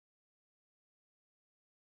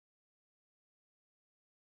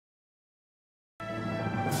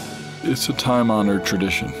It's a time-honored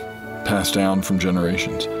tradition, passed down from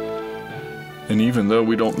generations. And even though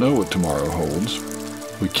we don't know what tomorrow holds,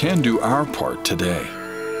 we can do our part today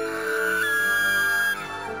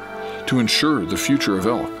to ensure the future of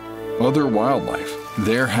elk, other wildlife,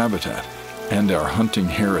 their habitat, and our hunting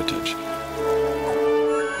heritage.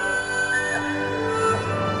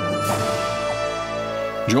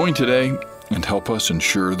 Join today and help us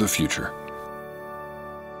ensure the future.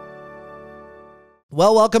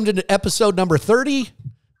 Well, welcome to episode number 30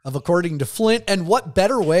 of According to Flint. And what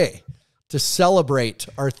better way to celebrate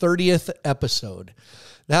our 30th episode?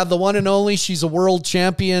 To have the one and only, she's a world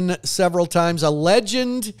champion several times, a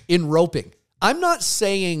legend in roping. I'm not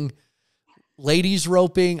saying ladies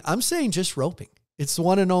roping. I'm saying just roping. It's the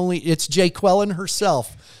one and only. It's Jaqueline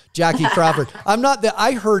herself, Jackie Crawford. I'm not the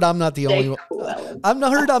only one. I'm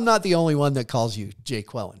not the only one that calls you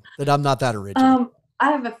Jaqueline. That I'm not that original. I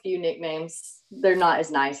have a few nicknames. They're not as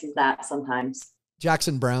nice as that sometimes.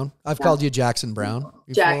 Jackson Brown. I've called you Jackson Brown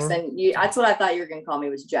before. Jackson. That's what I thought you were going to call me,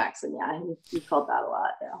 was Jackson. Yeah, you called that a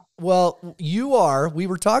lot. Yeah. Well, you are. We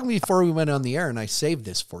were talking before we went on the air, and I saved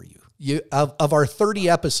this for you. Of our 30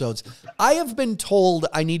 episodes, I have been told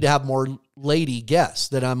I need to have more lady guests,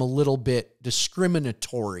 that I'm a little bit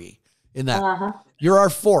discriminatory in that. Uh-huh. You're our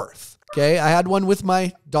fourth. Okay. I had one with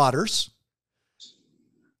my daughters.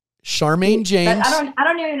 Charmaine James. I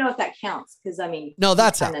don't even know if that counts, because I mean, no,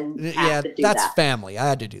 that's out. Yeah, that's family. I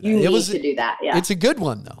had to do that. You need to do that. Yeah, it's a good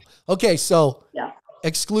one though. Okay, so yeah,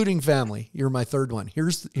 excluding family, you're my third one.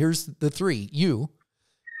 Here's the three: you,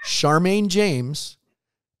 Charmaine James,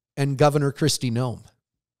 and Governor Kristi Noem.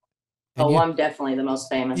 And I'm definitely the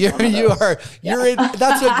most famous. You are. Yeah. You're in.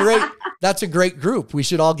 That's a great group. We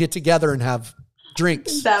should all get together and have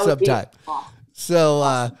drinks sometime. Awesome.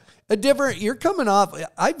 So. You're coming off,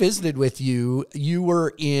 I visited with you. You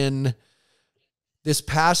were in this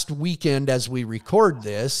past weekend as we record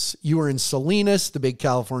this. You were in Salinas, the big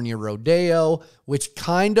California Rodeo, which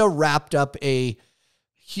kind of wrapped up a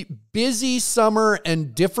busy summer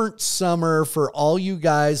and different summer for all you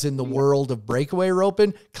guys in the world of breakaway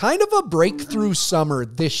roping. Kind of a breakthrough summer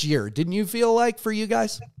this year. Didn't you feel like for you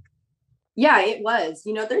guys? Yeah, it was.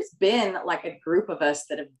 There's been like a group of us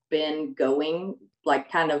that have been going like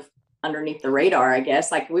kind of underneath the radar, I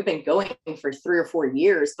guess. Like we've been going for 3 or 4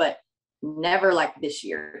 years, but never like this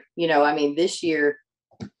year. This year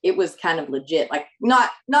it was kind of legit, like not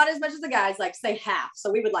as much as the guys, like say half.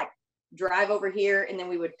 So we would like drive over here and then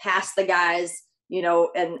we would pass the guys,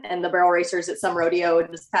 and the barrel racers at some rodeo and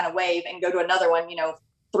just kind of wave and go to another one,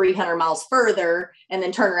 300 miles further, and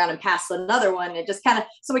then turn around and pass another one. It just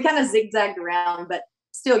so we kind of zigzagged around, but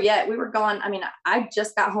still, yeah, we were gone. I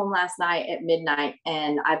just got home last night at midnight,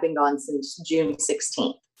 and I've been gone since June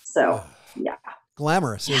 16th. So, yeah.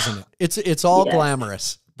 Glamorous, isn't it? It's all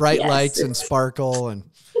glamorous. Bright lights and sparkle. And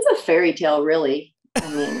it's a fairy tale, really.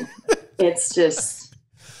 It's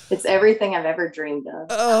everything I've ever dreamed of.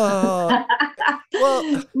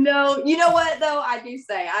 Well, no, you know what, though? I do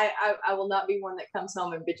say I will not be one that comes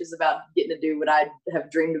home and bitches about getting to do what I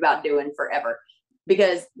have dreamed about doing forever.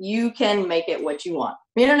 Because you can make it what you want.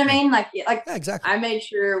 You know what I mean? Like yeah, exactly. I made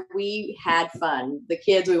sure we had fun. The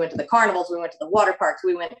kids, we went to the carnivals, we went to the water parks,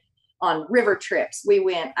 we went on river trips. We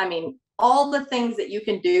went, all the things that you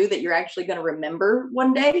can do that you're actually going to remember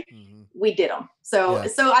one day, we did them. So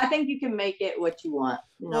I think you can make it what you want.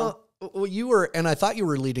 Well, you were, and I thought you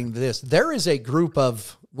were leading this. There is a group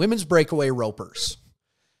of women's breakaway ropers.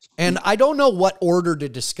 And I don't know what order to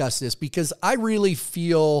discuss this, because I really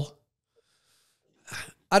feel...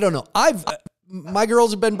 I don't know. My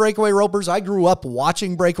girls have been breakaway ropers. I grew up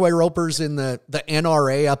watching breakaway ropers in the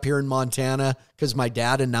NRA up here in Montana, because my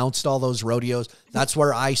dad announced all those rodeos. That's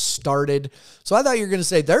where I started. So I thought you were going to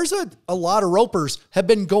say there's a lot of ropers have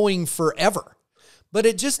been going forever, but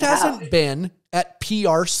it just hasn't been at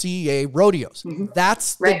PRCA rodeos. Mm-hmm.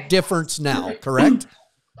 That's the difference now, correct?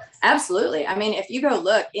 Absolutely. If you go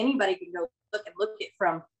look, anybody can go look at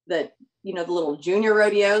from the, the little junior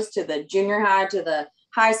rodeos to the junior high to the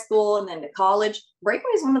high school and then to college.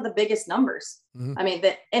 Breakaway is one of the biggest numbers. Mm-hmm.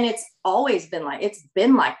 And it's always been like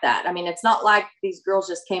that. It's not like these girls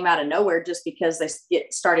just came out of nowhere just because they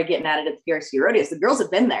started getting at it at the PRC rodeos. The girls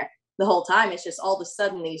have been there the whole time. It's just all of a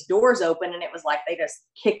sudden these doors open, and it was like they just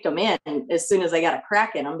kicked them in as soon as they got a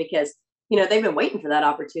crack in them, because they've been waiting for that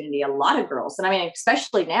opportunity. A lot of girls, and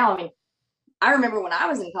especially now. I remember when I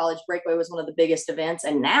was in college, breakaway was one of the biggest events,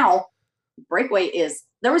 and now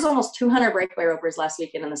there was almost 200 breakaway ropers last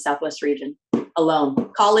weekend in the Southwest region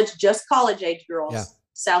alone. College age girls,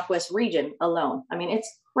 Southwest region alone.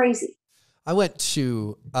 It's crazy. I went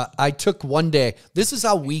to, I took one day. This is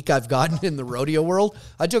how weak I've gotten in the rodeo world.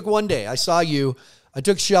 I took one day. I saw you. I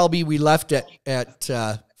took Shelby. We left at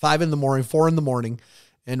 4 in the morning,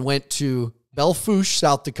 and went to Belle Fourche,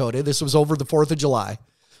 South Dakota. This was over the 4th of July.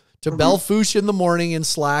 To Belle Fourche in the morning in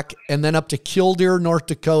Slack, and then up to Killdeer, North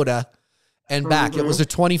Dakota, and back. It was a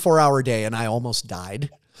 24-hour day, and I almost died.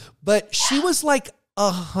 But she was like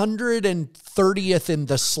 130th in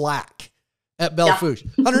the Slack at Belle Fourche.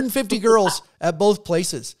 150 girls at both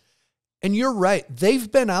places. And you're right.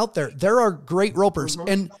 They've been out there. There are great ropers.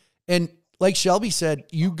 And like Shelby said,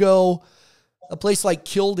 you go a place like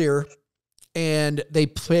Killdeer, and they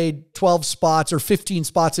played 12 spots or 15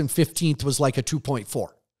 spots, and 15th was like a 2.4.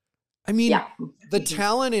 I mean, the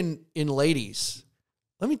talent in ladies,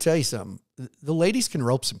 let me tell you something. The ladies can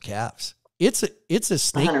rope some calves. It's a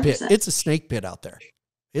snake 100%. Pit. It's a snake pit out there.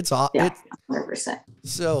 It's 100%.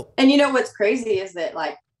 So, and you know what's crazy is that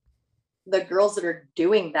like the girls that are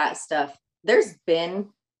doing that stuff,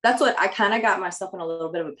 that's what I kind of got myself in a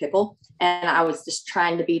little bit of a pickle, and I was just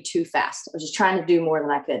trying to be too fast. I was just trying to do more than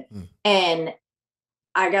I could. And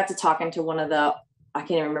I got to talking to one of I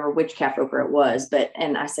can't even remember which calf roper it was,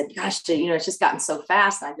 and I said, gosh, it's just gotten so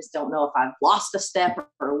fast. I just don't know if I've lost a step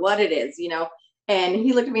or what it is, and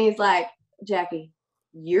he looked at me, he's like, Jackie,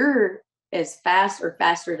 you're as fast or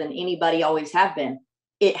faster than anybody always have been.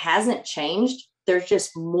 It hasn't changed. There's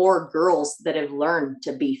just more girls that have learned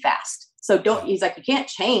to be fast. So he's like, you can't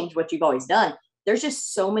change what you've always done. There's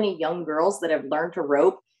just so many young girls that have learned to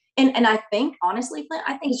rope. And I think, honestly, Flint,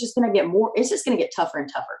 I think it's just going to get it's just going to get tougher and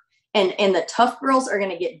tougher. And the tough girls are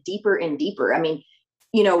going to get deeper and deeper. I mean,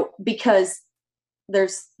 because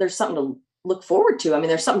there's something to look forward to. I mean,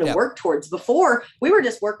 there's something to work towards. Before, we were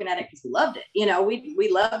just working at it because we loved it. We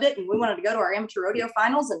loved it, and we wanted to go to our amateur rodeo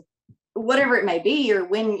finals and whatever it may be, or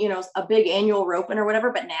win, a big annual roping or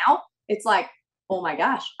whatever. But now it's like, oh my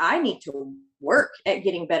gosh, I need to work at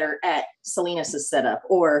getting better at Salinas' setup,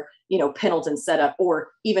 or, Pendleton's setup, or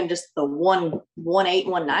even just the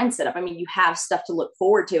 1-8-1-9 setup. I mean, you have stuff to look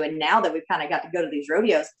forward to. And now that we've kind of got to go to these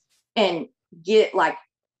rodeos and get like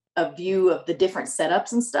a view of the different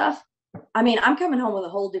setups and stuff, I mean, I'm coming home with a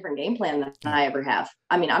whole different game plan than I ever have.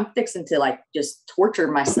 I mean, I'm fixing to like just torture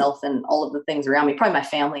myself and all of the things around me, probably my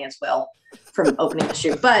family as well, from opening the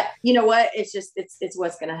shoe. But you know what? It's just, it's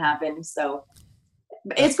what's going to happen. So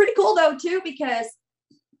it's pretty cool though, too, because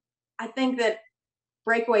I think that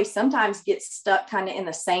Breakaway sometimes gets stuck kind of in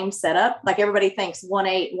the same setup. Like everybody thinks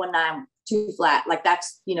 1-8, 1-9, 2 flat. Like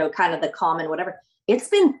that's, kind of the common whatever. It's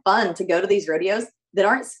been fun to go to these rodeos that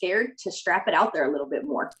aren't scared to strap it out there a little bit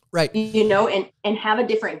more. Right. And have a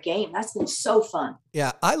different game. That's been so fun.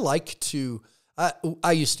 Yeah. I like to,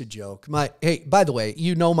 I used to joke hey, by the way,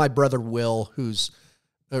 my brother, Will, who's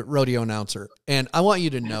a rodeo announcer. And I want you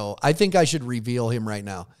to know, I think I should reveal him right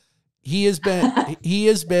now. He has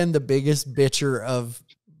been the biggest bitcher of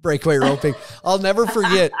breakaway roping. I'll never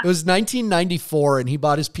forget. It was 1994 and he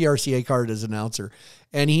bought his PRCA card as announcer.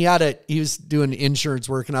 And he was doing insurance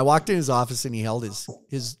work, and I walked in his office and he held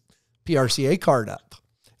his PRCA card up.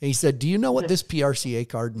 And he said, do you know what this PRCA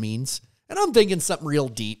card means? And I'm thinking something real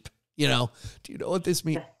deep, do you know what this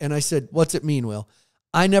means? And I said, what's it mean, Will?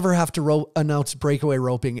 I never have to announce breakaway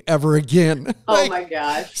roping ever again. Oh my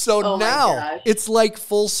gosh. So now it's like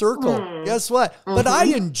full circle. Guess what? But I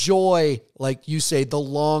enjoy, like you say, the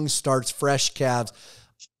long starts, fresh calves.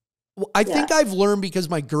 I think I've learned, because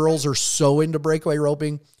my girls are so into breakaway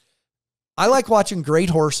roping, I like watching great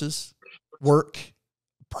horses work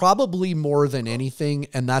probably more than anything.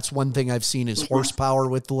 And that's one thing I've seen is horsepower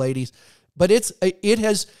with the ladies. But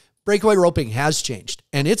breakaway roping has changed,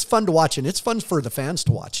 and it's fun to watch, and it's fun for the fans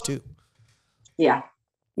to watch too. Yeah.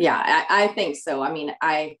 Yeah. I think so. I mean,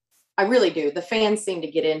 I really do. The fans seem to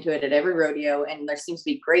get into it at every rodeo, and there seems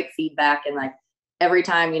to be great feedback. And like every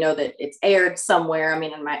time, that it's aired somewhere, I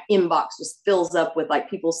mean, and my inbox just fills up with like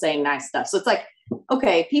people saying nice stuff. So it's like,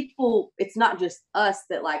 okay, people, it's not just us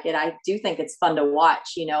that like it. I do think it's fun to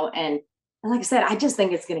watch, and like I said, I just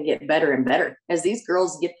think it's going to get better and better as these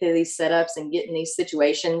girls get to these setups and get in these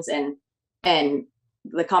situations, and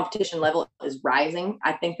the competition level is rising.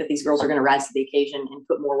 I think that these girls are going to rise to the occasion and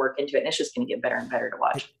put more work into it. And it's just going to get better and better to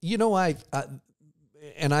watch.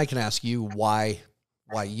 And I can ask you why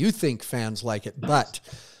you think fans like it, but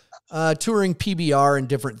touring PBR and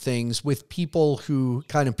different things with people who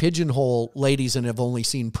kind of pigeonhole ladies and have only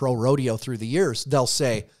seen pro rodeo through the years, they'll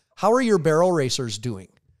say, how are your barrel racers doing?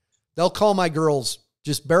 They'll call my girls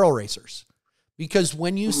just barrel racers, because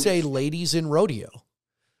when you say ladies in rodeo,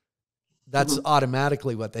 that's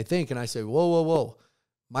automatically what they think. And I say, whoa.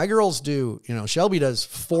 My girls do, Shelby does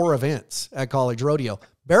 4 events at college rodeo.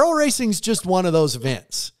 Barrel racing's just one of those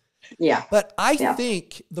events. Yeah. But I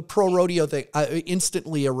think the pro rodeo thing,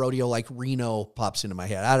 instantly a rodeo like Reno pops into my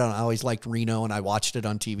head. I don't know. I always liked Reno and I watched it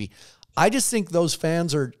on TV. I just think those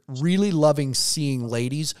fans are really loving seeing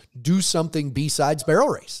ladies do something besides barrel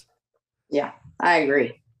race. Yeah, I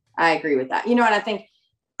agree. I agree with that. And I think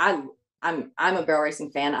I'm a barrel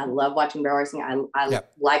racing fan. I love watching barrel racing. I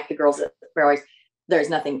like the girls that barrel race.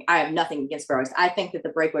 I have nothing against barrel race. I think that the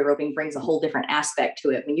breakaway roping brings a whole different aspect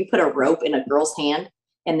to it. When you put a rope in a girl's hand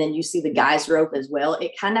and then you see the guy's rope as well,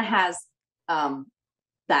 it kind of has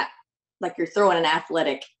that, like you're throwing an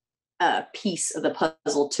athletic piece of the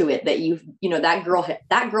puzzle to it that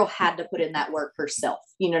that girl had to put in that work herself.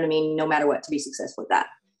 You know what I mean? No matter what, to be successful with that.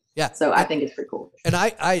 Yeah. So I think it's pretty cool. And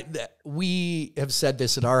we have said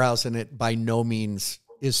this at our house, and it by no means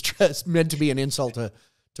is just meant to be an insult to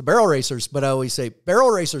barrel racers, but I always say barrel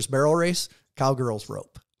racers, barrel race, cowgirls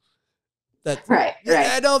rope. That's right.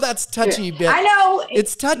 I know that's touchy, but I know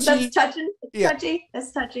it's touchy. That's touching. Touchy.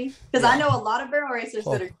 That's touchy. Because I know a lot of barrel racers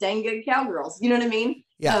that are dang good cowgirls. You know what I mean?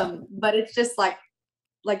 Yeah. But it's just like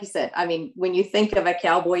you said, I mean, when you think of a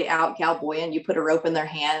cowboy out cowboying, you put a rope in their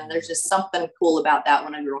hand, there's just something cool about that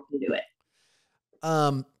when a girl can do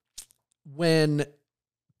it. When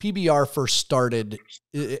PBR first started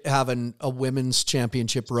having a women's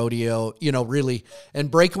championship rodeo, really, and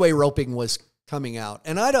breakaway roping was coming out.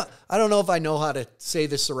 And I don't know if I know how to say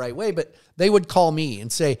this the right way, but they would call me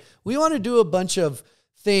and say, we want to do a bunch of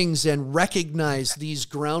things and recognize these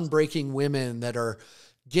groundbreaking women that are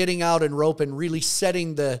getting out and rope and really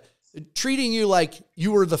treating you like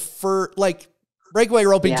you were the first, like breakaway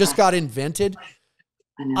roping just got invented.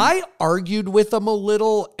 I argued with them a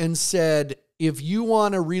little and said, if you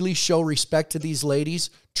want to really show respect to these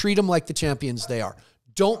ladies, treat them like the champions they are.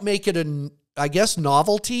 Don't make it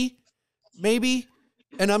novelty, maybe.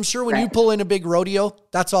 And I'm sure when you pull in a big rodeo,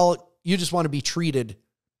 that's all, you just want to be treated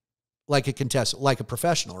like a contestant, like a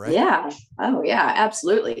professional, right? Yeah. Oh yeah,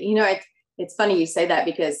 absolutely. It's funny you say that,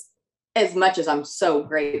 because as much as I'm so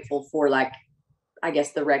grateful for, like, I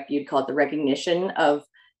guess you'd call it the recognition of,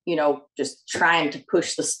 just trying to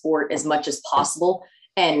push the sport as much as possible.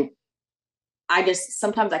 And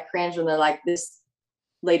sometimes I cringe when they're like, this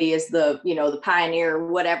lady is the pioneer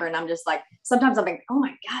or whatever. And I'm just like, sometimes I'm like, oh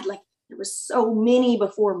my God, like there was so many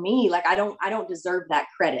before me. Like, I don't deserve that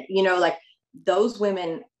credit. Like those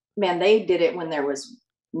women, man, they did it when there was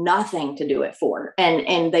nothing to do it for.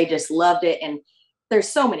 And they just loved it. And there's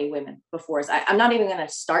so many women before us. I'm not even going to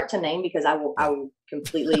start to name, because I will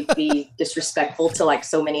completely be disrespectful to like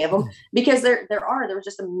so many of them, because there were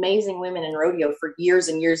just amazing women in rodeo for years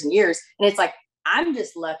and years and years. And it's like, I'm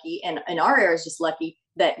just lucky, and our era is just lucky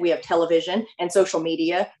that we have television and social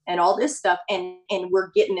media and all this stuff. And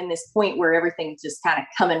we're getting in this point where everything's just kind of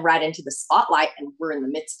coming right into the spotlight, and we're in the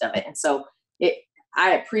midst of it. And so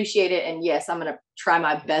I appreciate it. And yes, I'm going to try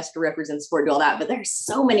my best to represent the sport, do all that, but there's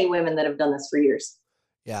so many women that have done this for years.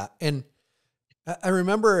 Yeah. And I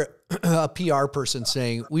remember a PR person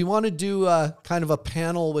saying, we want to do a kind of a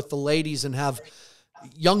panel with the ladies and have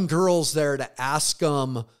young girls there to ask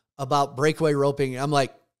them about breakaway roping. I'm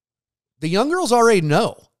like, the young girls already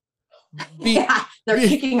know. They're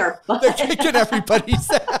kicking our butt. They're kicking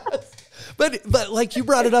everybody's ass. But like you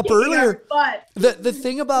brought it up earlier, the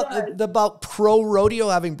thing about pro rodeo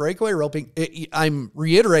having breakaway roping, I'm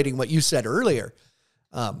reiterating what you said earlier.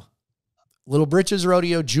 Little Britches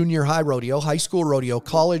rodeo, junior high rodeo, high school rodeo,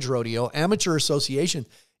 college rodeo, amateur association.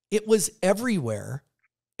 It was everywhere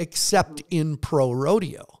except in pro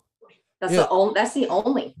rodeo. That's the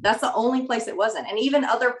only place it wasn't. And even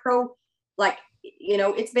other pro, like,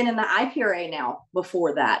 it's been in the IPRA now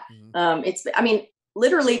before that.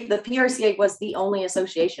 Literally the PRCA was the only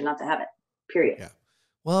association not to have it, period. Yeah.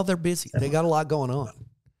 Well, they're busy. They got a lot going on.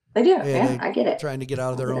 They do. Yeah, I get it. Trying to get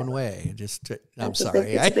out of their own way. I'm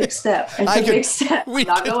sorry. It's a big step. It's a big step. I'm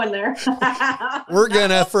not going there. We're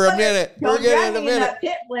gonna for a minute. We're gonna in a minute. That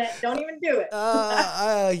pit, Flint. Don't even do it.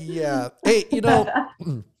 Yeah. Hey,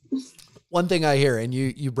 one thing I hear, and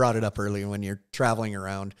you brought it up earlier when you're traveling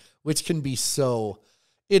around, which can be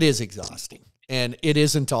it is exhausting, and it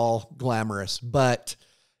isn't all glamorous, but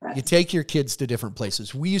you take your kids to different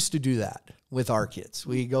places. We used to do that with our kids.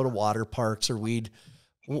 We go to water parks, or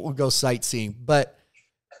we'll go sightseeing. But,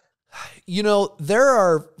 there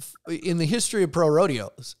are, in the history of pro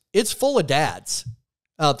rodeos, it's full of dads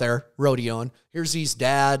out there rodeoing. Here's these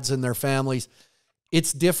dads and their families.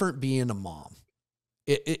 It's different being a mom.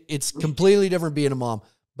 It's completely different being a mom.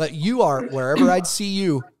 But you are, wherever I'd see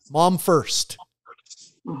you, mom first.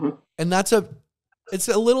 Mm-hmm. And it's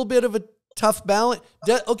a little bit of Tough balance.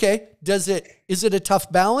 Okay. Is it a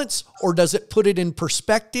tough balance, or does it put it in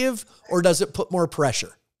perspective, or does it put more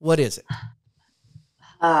pressure? What is it?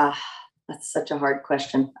 That's such a hard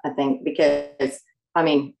question, I think, because I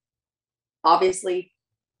mean, obviously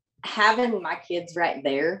having my kids right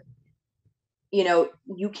there,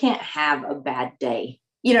 you can't have a bad day.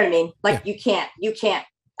 You know what I mean? Like you can't,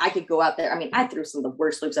 I could go out there. I mean, I threw some of the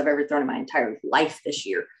worst loops I've ever thrown in my entire life this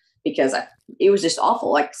year because it was just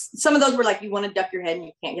awful. Like some of those were like, you want to duck your head and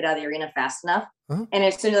you can't get out of the arena fast enough. Uh-huh. And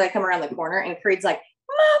as soon as I come around the corner and Creed's like,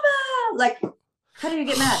 Mama, like, how do you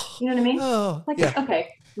get mad? You know what I mean? Oh, like, okay,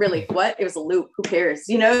 really? What? It was a loop. Who cares?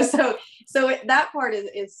 So that part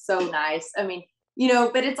is so nice. I mean,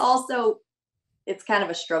 but it's also, it's kind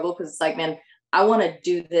of a struggle because it's like, man, I want to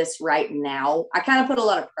do this right now. I kind of put a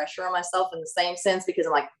lot of pressure on myself in the same sense because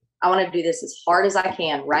I'm like, I want to do this as hard as I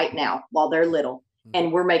can right now while they're little.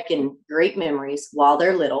 And we're making great memories while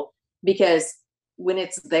they're little, because when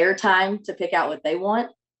it's their time to pick out what they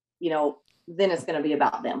want, then it's going to be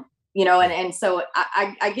about them, and so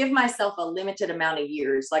I give myself a limited amount of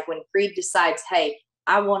years. Like when Creed decides, hey,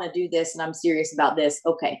 I want to do this and I'm serious about this.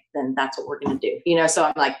 Okay, then that's what we're going to do. So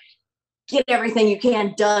I'm like, get everything you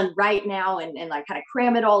can done right now and like kind of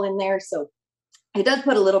cram it all in there. So it does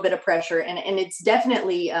put a little bit of pressure, and it's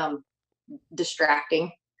definitely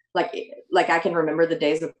distracting. Like I can remember the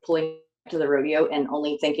days of pulling to the rodeo and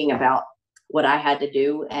only thinking about what I had to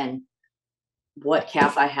do and what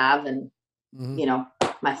calf I have and,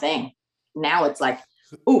 my thing. Now it's like,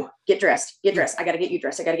 ooh, get dressed. I got to get you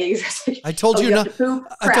dressed. I told you not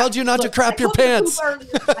to crap your pants.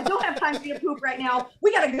 I don't have time for you to poop right now.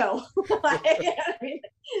 We got to go.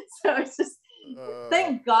 So it's just,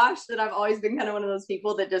 thank gosh that I've always been kind of one of those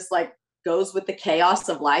people that just like goes with the chaos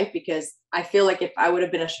of life, because I feel like if I would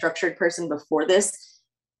have been a structured person before this,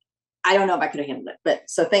 I don't know if I could have handled it. But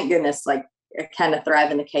so thank goodness, like I kind of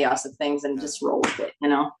thrive in the chaos of things and just roll with it,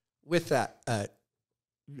 With that,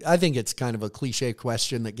 I think it's kind of a cliche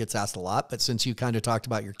question that gets asked a lot, but since you kind of talked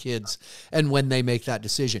about your kids and when they make that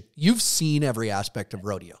decision, you've seen every aspect of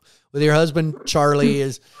rodeo. With your husband, Charlie,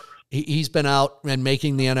 he's been out and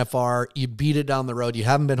making the NFR. You beat it down the road. You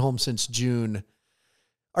haven't been home since June.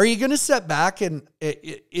 Are you going to step back and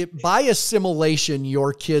by assimilation,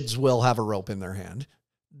 your kids will have a rope in their hand?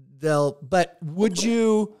 But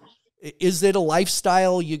is it a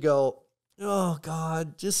lifestyle you go, oh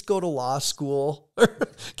God, just go to law school or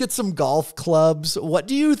get some golf clubs? What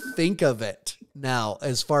do you think of it now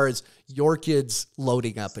as far as your kids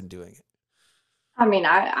loading up and doing it? I mean,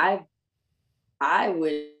 I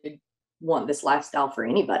would want this lifestyle for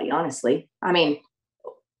anybody, honestly. I mean,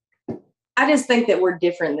 I just think that we're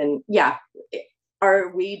different than,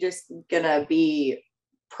 are we just going to be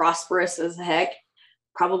prosperous as heck?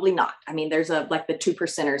 Probably not. I mean, there's like the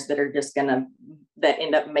 2%ers that are just that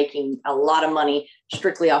end up making a lot of money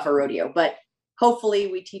strictly off of rodeo. But hopefully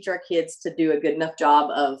we teach our kids to do a good enough job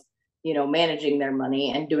of, managing their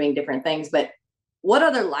money and doing different things. But what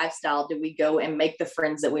other lifestyle do we go and make the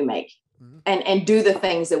friends that we make and do the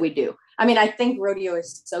things that we do? I mean, I think rodeo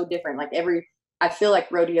is so different. Like I feel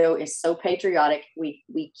like rodeo is so patriotic.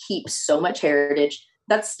 We keep so much heritage.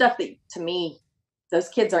 That's stuff that, to me, those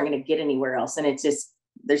kids aren't going to get anywhere else. And it's just,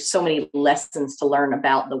 there's so many lessons to learn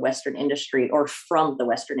about the Western industry, or from the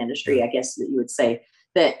Western industry, I guess that you would say,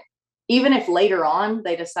 that even if later on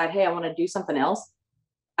they decide, hey, I want to do something else,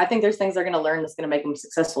 I think there's things they're going to learn that's going to make them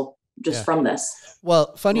successful just from this.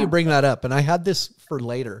 Well, funny you bring that up. And I had this for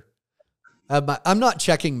later. I'm not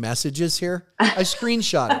checking messages here. I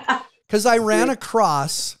screenshot it because I ran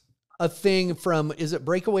across a thing from, is it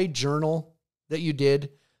Breakaway Journal that you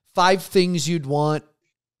did? 5 things you'd want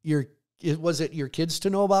was it your kids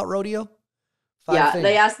to know about rodeo? 5 things.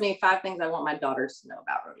 They asked me 5 things I want my daughters to know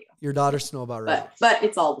about rodeo. Your daughters to know about rodeo. But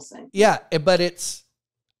it's all the same. Yeah, but it's,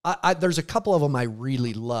 there's a couple of them I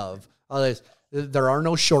really love. There are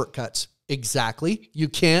no shortcuts. Exactly. You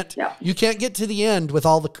can't get to the end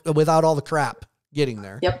without all the crap getting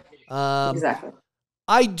there. Yep. Exactly.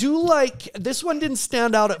 I do like, this one didn't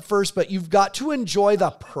stand out at first, but you've got to enjoy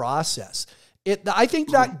the process. I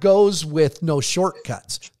think that goes with no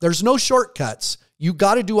shortcuts. There's no shortcuts. You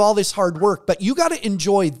got to do all this hard work, but you got to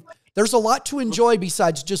enjoy. There's a lot to enjoy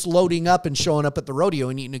besides just loading up and showing up at the rodeo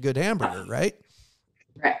and eating a good hamburger, right?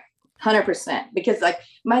 Right. 100%. Because like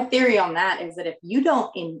my theory on that is that if you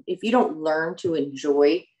don't learn to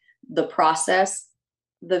enjoy the process,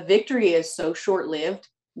 the victory is so short-lived,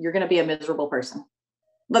 you're going to be a miserable person.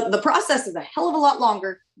 But the process is a hell of a lot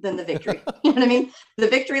longer than the victory. You know what I mean? The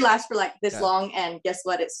victory lasts for like this long, and guess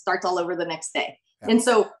what? It starts all over the next day. Yeah. And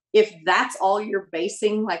so if that's all you're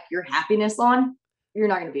basing like your happiness on, you're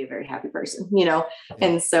not going to be a very happy person, you know? Yeah.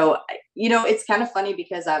 And so, you know, it's kind of funny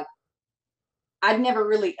because I've never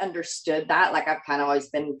really understood that. Like I've kind of always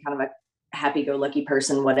been kind of a happy-go-lucky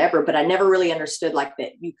person, whatever, but I never really understood like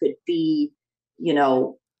that you could be, you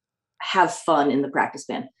know, have fun in the practice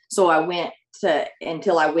pen. So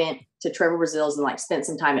until I went to Trevor Brazil's and like spent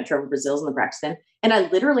some time at Trevor Brazil's in the practice pen. And I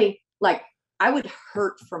literally like, I would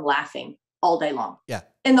hurt from laughing all day long. Yeah.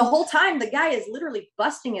 And the whole time the guy is literally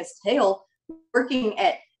busting his tail working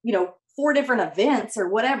at, you know, 4 different events or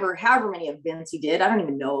whatever, however many events he did. I don't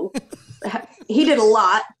even know. He did a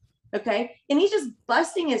lot. Okay. And he's just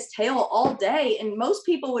busting his tail all day. And most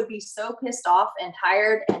people would be so pissed off and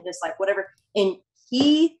tired and just like whatever. And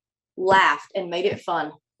he laughed and made it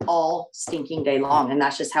fun all stinking day long. And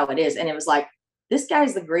that's just how it is. And it was like, this guy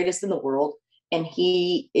is the greatest in the world. And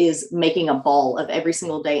he is making a ball of every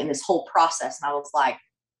single day in this whole process. And I was like,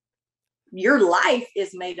 your life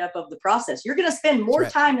is made up of the process. You're going to spend more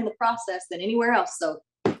time in the process than anywhere else. So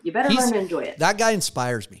you better learn to enjoy it. That guy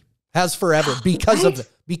inspires me, has forever because of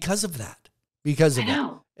that.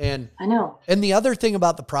 And I know. And the other thing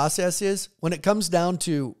about the process is when it comes down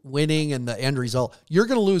to winning and the end result, you're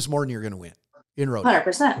going to lose more than you're going to win in rodeo.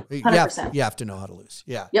 100%. 100%. You have to know how to lose.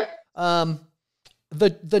 Yeah. Yep.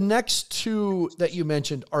 The next 2 that you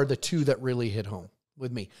mentioned are the 2 that really hit home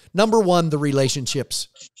with me. Number 1, the relationships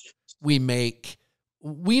we make.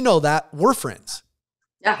 We know that we're friends.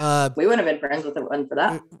 Yeah. We wouldn't have been friends with it wasn't for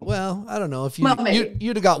that. Well, I don't know if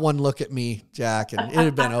you'd have got one look at me, Jack, and it'd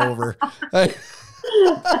have been over. But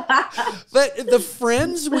the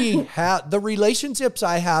friends we have, the relationships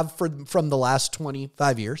I have from the last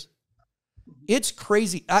 25 years, it's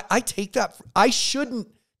crazy. I take that. I shouldn't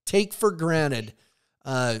take for granted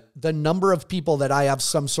the number of people that I have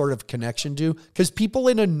some sort of connection to, because people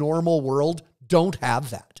in a normal world don't have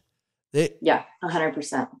that.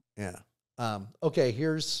 100%. Yeah. Okay.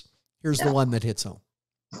 Here's the one that hits home.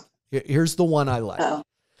 Here's the one I like.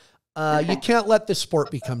 You can't let the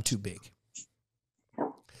sport become too big.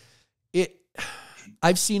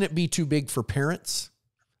 I've seen it be too big for parents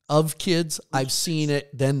of kids. I've seen it,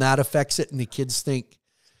 then that affects it. And the kids think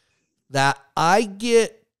that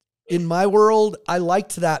in my world, I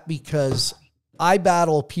liked that because I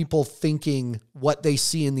battle people thinking what they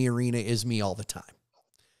see in the arena is me all the time.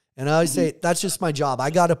 And I always say, that's just my job. I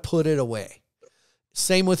got to put it away.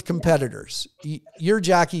 Same with competitors. You're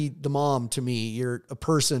Jackie, the mom to me. You're a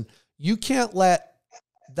person. You can't let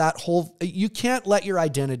your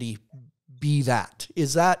identity be that.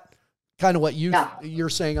 Is that kind of what you're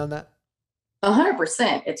saying on that?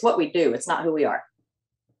 100%. It's what we do. It's not who we are.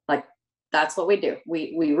 Like, that's what we do.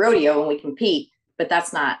 We rodeo and we compete, but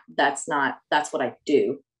that's what I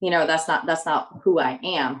do. You know, that's not who I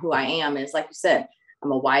am. Who I am is, like you said,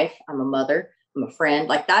 I'm a wife, I'm a mother, I'm a friend.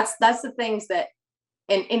 Like that's the things that,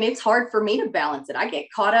 and it's hard for me to balance it. I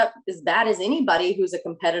get caught up as bad as anybody who's a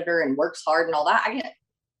competitor and works hard and all that. I get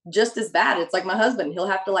just as bad. It's like my husband, he'll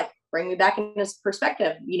have to like bring me back in his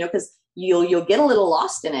perspective, you know, because you'll get a little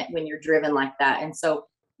lost in it when you're driven like that. And so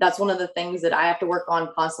that's one of the things that I have to work on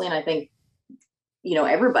constantly. And I think, you know,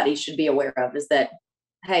 everybody should be aware of is that,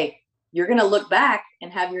 hey, you're going to look back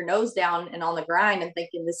and have your nose down and on the grind and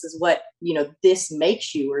thinking this is what, you know, this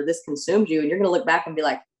makes you or this consumes you. And you're going to look back and be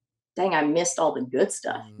like, dang, I missed all the good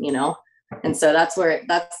stuff, you know? And so that's where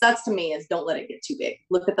that's to me is don't let it get too big.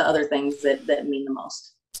 Look at the other things that mean the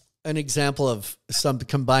most. An example of some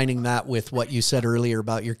combining that with what you said earlier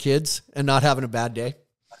about your kids and not having a bad day.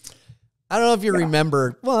 I don't know if you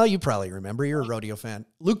remember. Well, you probably remember. You're a rodeo fan.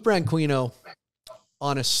 Luke Branquino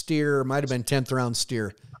on a steer, might have been 10th round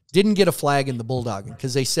steer, didn't get a flag in the bulldog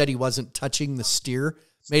because they said he wasn't touching the steer,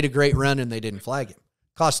 made a great run and they didn't flag him.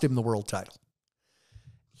 Cost him the world title.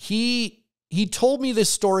 He told me this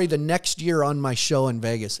story the next year on my show in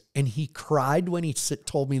Vegas, and he cried when he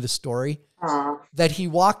told me the story that he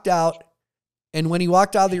walked out, and when he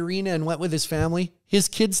walked out of the arena and went with his family, his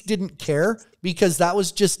kids didn't care because that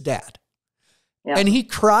was just dad. Yeah. And he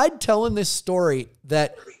cried telling this story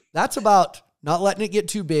that's about not letting it get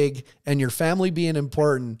too big and your family being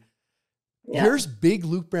important. Yeah. Here's big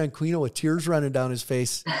Luke Branquino with tears running down his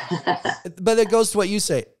face. But it goes to what you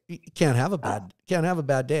say. You can't have a bad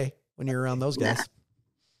day when you're around those guys.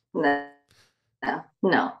 No.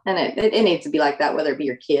 And it needs to be like that, whether it be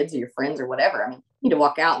your kids or your friends or whatever. I mean, you need to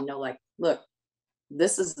walk out and know, like, look,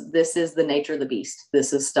 this is the nature of the beast.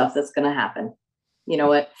 This is stuff that's going to happen. You know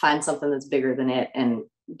what? Find something that's bigger than it and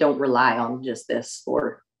don't rely on just this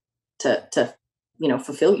to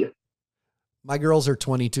fulfill you. My girls are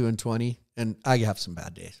 22 and 20, and I have some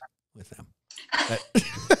bad days with them.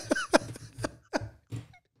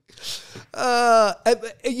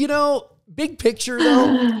 big picture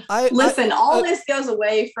though, all this goes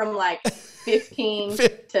away from like 15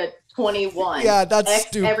 to 21. Yeah, that's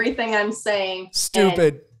stupid. Everything I'm saying.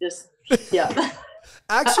 Stupid. Just, yeah.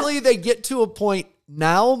 Actually, they get to a point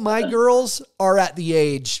now, my girls are at the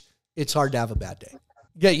age, it's hard to have a bad day.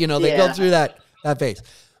 Yeah, they go through that phase.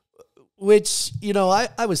 Which,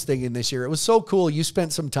 I was thinking this year, it was so cool. You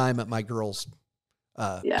spent some time at my girls'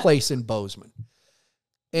 place in Bozeman.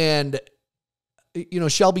 And,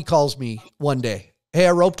 Shelby calls me one day. Hey,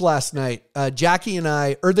 I roped last night.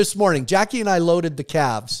 This morning, Jackie and I loaded the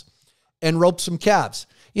calves and roped some calves.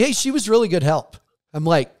 Hey, she was really good help. I'm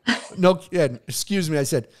like, no, excuse me. I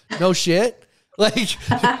said, no shit. Like,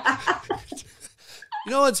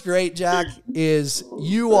 what's great, Jack, is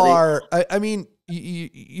you are,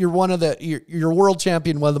 you're you're world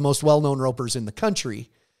champion, one of the most well-known ropers in the country.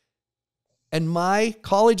 And my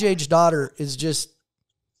college-age daughter is just,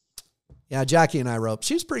 Jackie and I rope.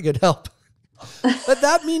 She's pretty good help. But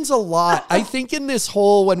that means a lot. I think in this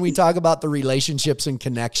whole, when we talk about the relationships and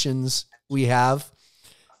connections we have,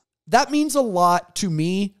 that means a lot to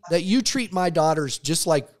me that you treat my daughters just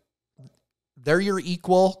like they're your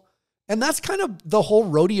equal. And that's kind of the whole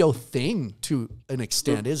rodeo thing to an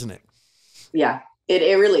extent, isn't it? Yeah,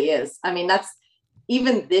 it really is. I mean, that's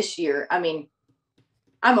even this year. I mean,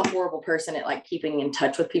 I'm a horrible person at like keeping in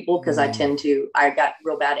touch with people because I got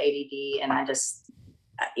real bad ADD and I just,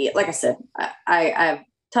 like I said, I have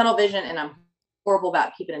tunnel vision and I'm horrible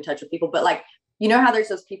about keeping in touch with people. But like, how there's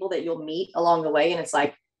those people that you'll meet along the way and it's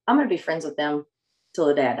like, I'm going to be friends with them till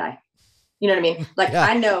the day I die. You know what I mean? Like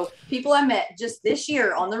I know people I met just this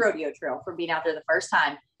year on the rodeo trail from being out there the first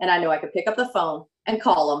time. And I know I could pick up the phone and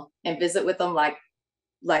call them and visit with them. Like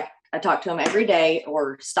I talk to them every day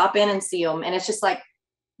or stop in and see them. And it's just like,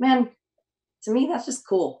 man, to me, that's just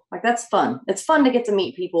cool. Like that's fun. It's fun to get to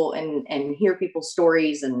meet people and hear people's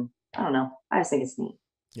stories. And I don't know. I just think it's neat.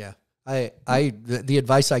 Yeah. The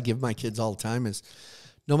advice I give my kids all the time is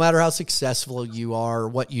no matter how successful you are,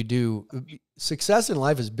 what you do, success in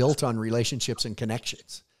life is built on relationships and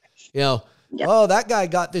connections. Oh, that guy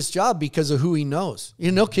got this job because of who he knows.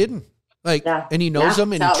 No kidding. Like, and he knows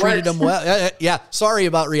them and he treated them well. Sorry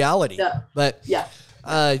about reality, but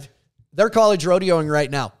they're college rodeoing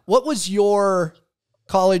right now. What was your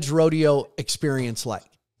college rodeo experience like?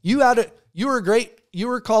 You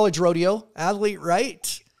were a college rodeo athlete,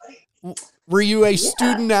 right? Were you a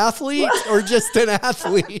student athlete or just an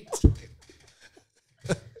athlete?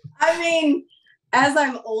 I mean, as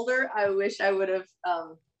I'm older, I wish I would have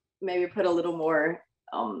maybe put a little more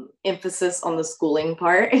emphasis on the schooling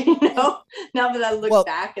part, now that I look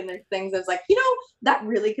back and there's things that's like, that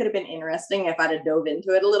really could have been interesting if I'd have dove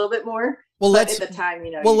into it a little bit more. Well, at the time,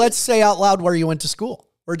 let's say out loud where you went to school.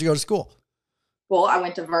 Where'd you go to school? Well, I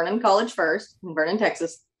went to Vernon College first in Vernon,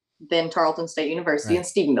 Texas, then Tarleton State University in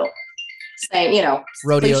Stephenville. Saying,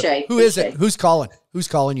 rodeo. Cliche. Is it? Who's calling? Who's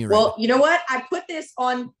calling you? Well, you know what? I put this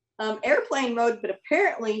on airplane mode, but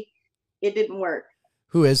apparently it didn't work.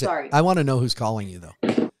 Who is Sorry. it? I want to know who's calling you though.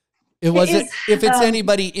 If it's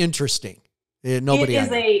anybody interesting.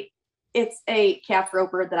 Nobody. It's a calf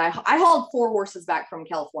roper that I hauled 4 horses back from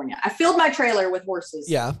California. I filled my trailer with horses.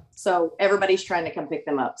 Yeah. So everybody's trying to come pick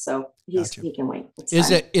them up. So he can wait.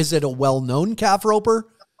 Is it a well-known calf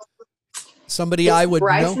roper? Somebody I would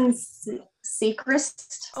Bryson know.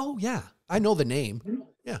 Sechrist. Oh yeah, I know the name.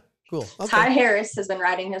 Yeah, cool. Okay. Ty Harris has been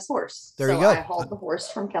riding his horse. There you go. I hauled the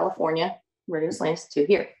horse from California, Rodeo Slants, to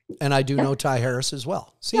here. And I do know Ty Harris as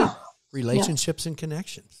well. See, relationships and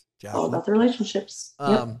connections. All about the relationships.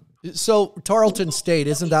 So Tarleton State,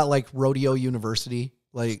 isn't that like Rodeo University?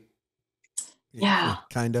 Like,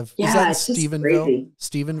 kind of. Yeah, is that in it's Stephenville?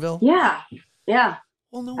 Stephenville? Yeah.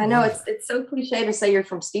 Well, no, I know it's so cliche to say you're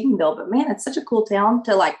from Stephenville, but man, it's such a cool town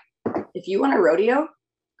to like. If you want a rodeo,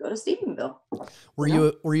 go to Stephenville. Were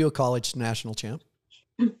you a college national champ?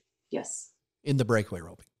 Yes. In the breakaway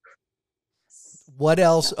roping. What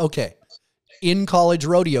else? Okay. In college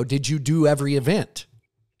rodeo, did you do every event?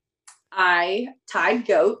 I tied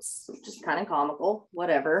goats, which is kind of comical.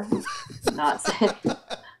 Whatever. Not saying.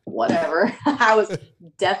 Whatever. I was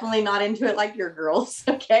definitely not into it like your girls.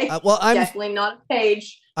 Okay. I'm definitely not a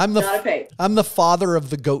page. I'm the father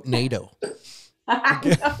of the goat-nado.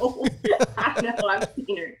 I know. I've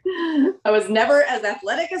seen her. I was never as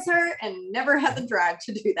athletic as her and never had the drive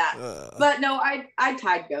to do that. But no, I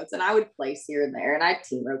tied goats and I would place here and there and I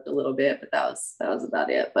team roped a little bit, but that was about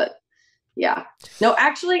it. But yeah. No,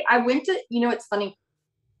 actually I went to, it's funny.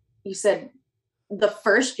 You said the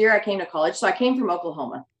first year I came to college. So I came from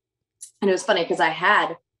Oklahoma. And it was funny because I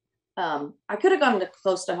had, I could have gone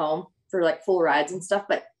close to home for like full rides and stuff,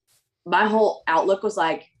 but my whole outlook was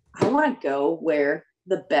like, I want to go where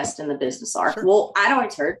the best in the business are. Sure. Well, I'd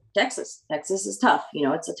always heard Texas is tough.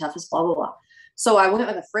 It's the toughest, blah, blah, blah. So I went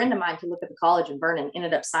with a friend of mine to look at the college in Vernon,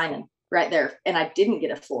 ended up signing right there. And I didn't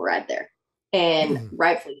get a full ride there. And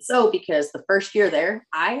rightfully so, because the first year there,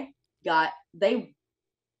 I don't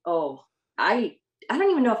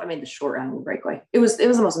even know if I made the short round in the Breakaway. It was the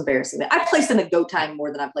most embarrassing thing. I placed in the go time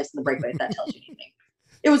more than I placed in the Breakaway, if that tells you anything.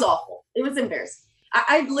 It was awful. It was embarrassing.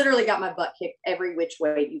 I literally got my butt kicked every which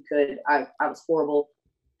way you could. I was horrible,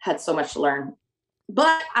 had so much to learn.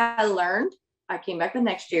 But I learned. I came back the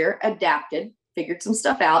next year, adapted, figured some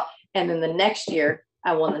stuff out. And then the next year,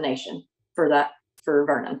 I won the nation for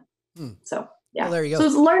Vernon. So, yeah. Well, there you go. So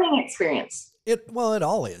it's a learning experience. It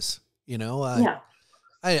all is, yeah.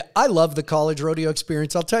 I love the college rodeo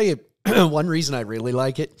experience. I'll tell you one reason I really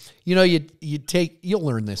like it. You'll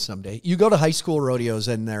learn this someday. You go to high school rodeos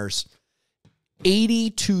and there's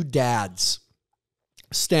 82 dads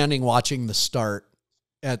standing watching the start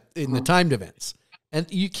in the timed events. And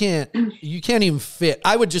you can't even fit.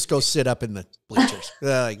 I would just go sit up in the bleachers.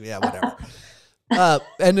 Yeah, whatever.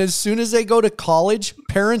 And as soon as they go to college,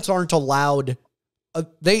 parents aren't allowed.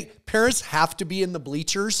 Parents have to be in the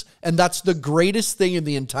bleachers. And that's the greatest thing in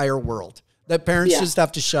the entire world, that parents just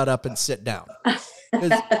have to shut up and sit down.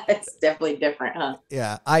 It's definitely different, huh?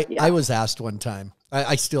 Yeah. I was asked one time.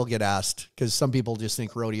 I still get asked because some people just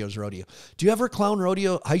think rodeo's rodeo. Do you ever clown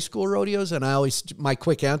high school rodeos? And my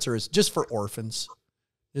quick answer is just for orphans.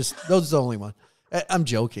 Those are the only one. I'm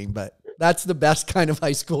joking, but that's the best kind of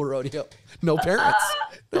high school rodeo. No parents.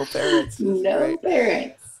 No parents. No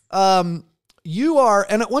parents. You are,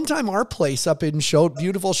 and at one time our place up in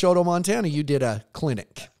beautiful Choteau, Montana, you did a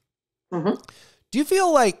clinic. Mm-hmm. Do you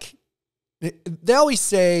feel like, they always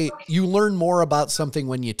say you learn more about something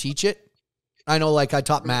when you teach it? I know, like, I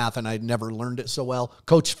taught math and I never learned it so well.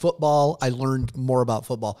 Coached football, I learned more about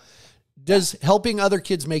football. Does helping other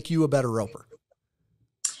kids make you a better roper?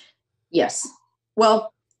 Yes.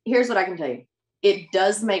 Well, here's what I can tell you. It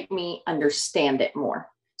does make me understand it more.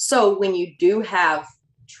 So when you do have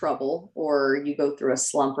trouble or you go through a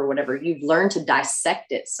slump or whatever, you've learned to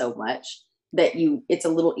dissect it so much that it's a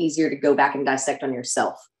little easier to go back and dissect on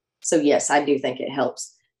yourself. So yes, I do think it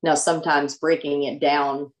helps. Now, sometimes breaking it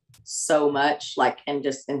down so much, and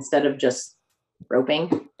just instead of just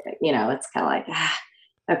roping, it's kind of like,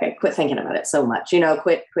 okay, quit thinking about it so much,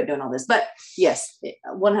 quit doing all this. But yes,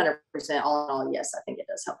 100%, all in all, yes, I think it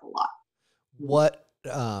does help a lot. What,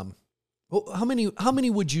 how many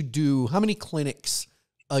would you do? How many clinics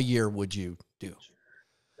a year would you do?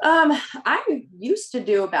 I used to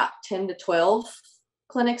do about 10 to 12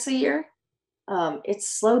 clinics a year. It's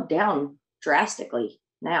slowed down drastically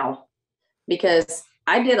now because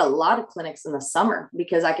I did a lot of clinics in the summer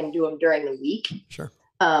because I can do them during the week. Sure.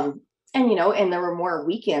 And there were more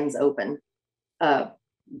weekends open,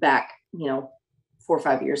 back, 4 or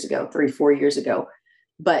 5 years ago, 3-4 years ago.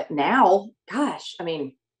 But now, gosh, I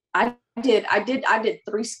mean, I did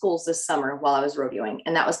 3 schools this summer while I was rodeoing,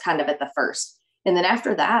 and that was kind of at the first. And then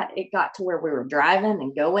after that, it got to where we were driving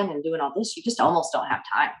and going and doing all this. You just almost don't have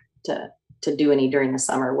time to do any during the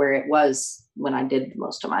summer, where it was when I did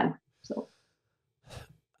most of mine. So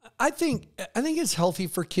I think it's healthy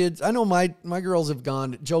for kids. I know my girls have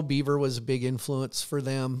gone. Joe Beaver was a big influence for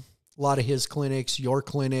them. A lot of his clinics, your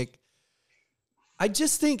clinic. I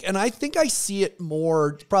just think, and I think I see it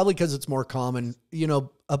more, probably because it's more common,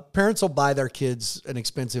 parents will buy their kids an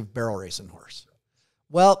expensive barrel racing horse.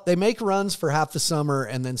 Well, they make runs for half the summer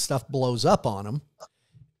and then stuff blows up on them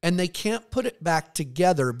and they can't put it back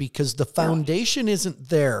together because the foundation isn't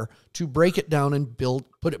there to break it down and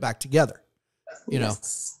put it back together.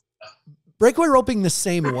 Breakaway roping the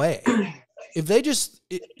same way. If they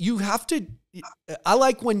you have to, I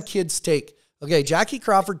like when kids okay, Jackie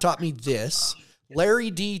Crawford taught me this,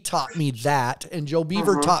 Larry D taught me that, and Joe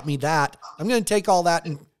Beaver taught me that. I'm going to take all that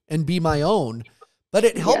and be my own, but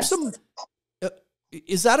it helps them.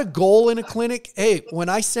 Is that a goal in a clinic? Hey, when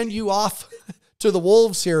I send you off to the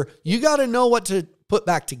wolves here, you got to know what to put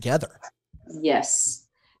back together. Yes.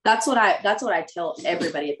 That's what I tell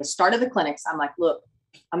everybody at the start of the clinics. I'm like, look,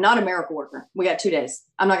 I'm not a miracle worker. We got 2 days.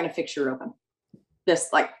 I'm not going to fix your roping.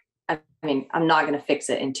 I'm not going to fix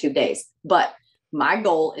it in 2 days, but my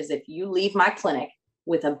goal is if you leave my clinic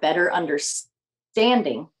with a better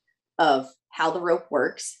understanding of how the rope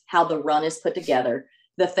works, how the run is put together,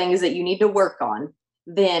 the things that you need to work on,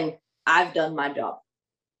 then I've done my job.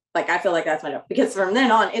 I feel like that's my job, because from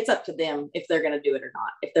then on, it's up to them if they're going to do it or not,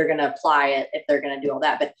 if they're going to apply it, if they're going to do all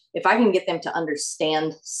that. But if I can get them to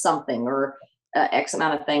understand something or X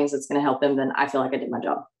amount of things that's going to help them, then I feel like I did my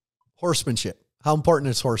job. Horsemanship. How important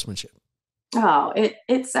is horsemanship? Oh,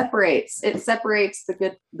 it separates the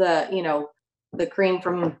good, the cream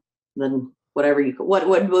from the whatever what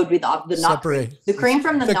would be the not cream. The cream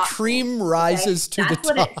from the the not cream cream, rises to That's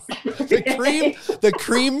the top. The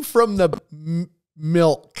cream from the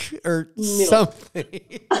milk or something.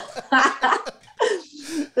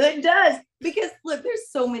 It does, because look, there's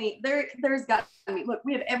so many there's got, I mean, look,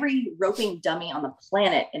 we have every roping dummy on the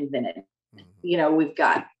planet invented. We've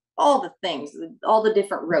got all the things, all the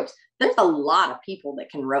different ropes. There's a lot of people that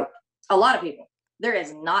can rope. A lot of people. There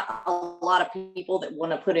is not a lot of people that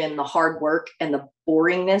want to put in the hard work and the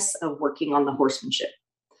boringness of working on the horsemanship.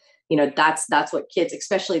 That's what kids,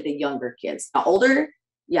 especially the younger kids. Now, older,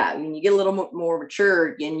 yeah, when you get a little more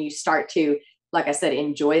mature and you start to, like I said,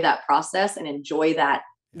 enjoy that process and enjoy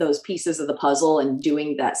those pieces of the puzzle and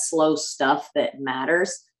doing that slow stuff that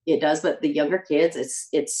matters. It does. But the younger kids,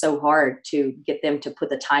 it's so hard to get them to put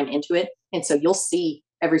the time into it. And so you'll see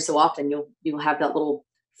every so often, you'll have that little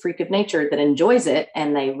freak of nature that enjoys it,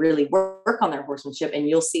 and they really work on their horsemanship, and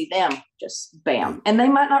you'll see them just bam. And they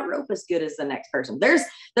might not rope as good as the next person. There's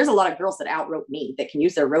a lot of girls that out rope me, that can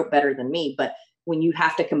use their rope better than me. But when you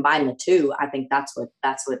have to combine the two, I think that's what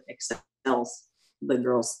excels the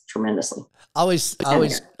girls tremendously. I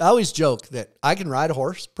always joke that I can ride a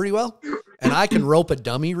horse pretty well, and I can rope a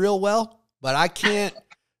dummy real well, but I can't.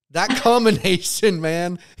 That combination,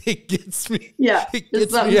 man, it gets me. Yeah,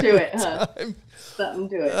 there's something to it, huh? Something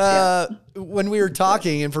to it. When we were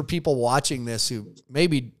talking, and for people watching this who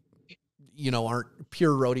maybe, aren't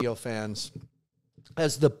pure rodeo fans,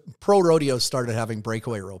 as the pro rodeo started having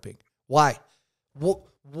breakaway roping, why?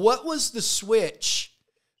 What was the switch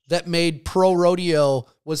that made pro rodeo?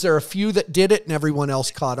 Was there a few that did it and everyone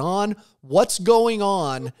else caught on? What's going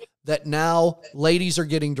on that now ladies are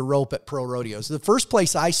getting to rope at pro rodeos? The first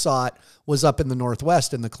place I saw it was up in the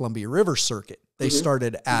Northwest in the Columbia River circuit. They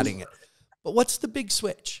started adding it. But what's the big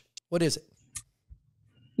switch? What is it?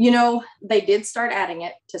 They did start adding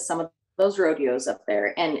it to some of those rodeos up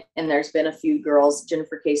there. And there's been a few girls.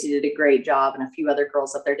 Jennifer Casey did a great job, and a few other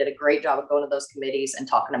girls up there did a great job of going to those committees and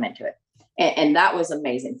talking them into it. And that was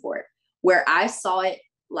amazing for it. Where I saw it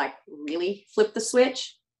like really flip the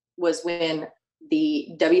switch was when the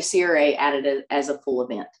WCRA added it as a full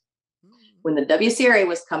event. When the WCRA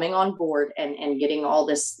was coming on board and getting all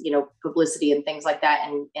this, publicity and things like that,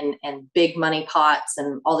 and big money pots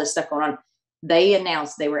and all this stuff going on, they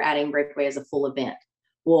announced they were adding Breakaway as a full event.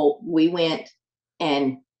 Well, we went,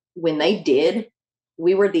 and when they did,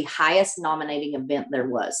 we were the highest nominating event there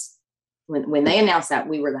was. When they announced that,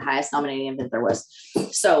 we were the highest nominating event there was.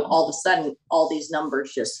 So all of a sudden, all these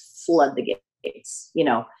numbers just flood the gates,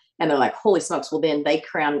 and they're like, holy smokes. Well, then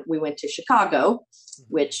we went to Chicago,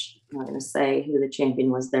 which I'm not going to say who the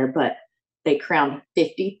champion was there, but they crowned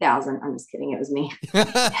 50,000. I'm just kidding. It was me.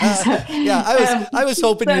 Yeah. I was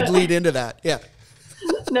hoping you'd lead into that. Yeah.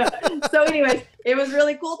 No. So anyways, it was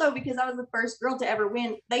really cool though, because I was the first girl to ever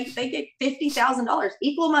win. They gave $50,000,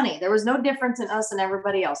 equal money. There was no difference in us and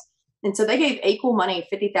everybody else. And so they gave equal money,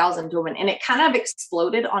 50,000 to women. And it kind of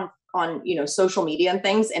exploded on social media and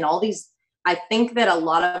things, and all these. I think that a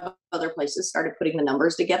lot of other places started putting the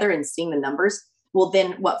numbers together and seeing the numbers. Well,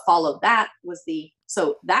 then what followed that was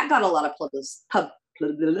so that got a lot of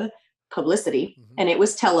publicity, and it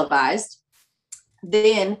was televised.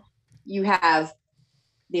 Then you have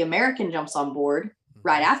the American jumps on board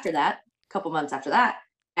right after that, a couple months after that,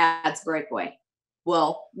 adds Breakaway.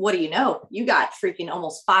 Well, what do you know? You got freaking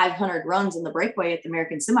almost 500 runs in the Breakaway at the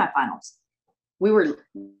American semifinals. We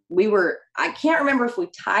were, I can't remember if we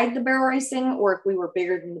tied the barrel racing or if we were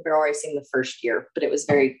bigger than the barrel racing the first year, but it was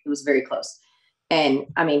very close. And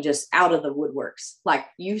I mean, just out of the woodworks, like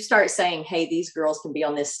you start saying, hey, these girls can be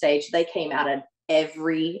on this stage. They came out of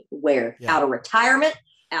everywhere, out of retirement,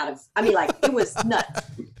 it was nuts.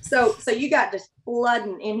 So you got just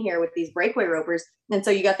flooding in here with these breakaway ropers. And so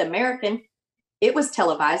you got the American, it was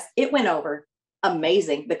televised. It went over.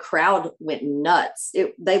 Amazing. The crowd went nuts.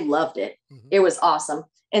 They loved it. It was awesome.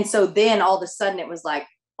 And so then all of a sudden it was like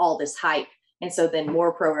all this hype. And so then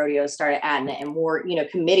more pro rodeos started adding it, and more,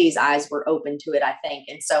 committees' eyes were open to it, I think.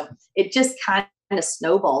 And so it just kind of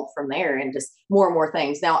snowballed from there, and just more and more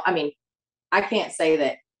things. Now, I mean, I can't say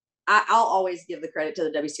that I'll always give the credit to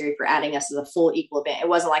the W Series for adding us as a full equal event. It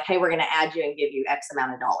wasn't like, hey, we're going to add you and give you X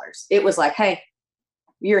amount of dollars. It was like, hey,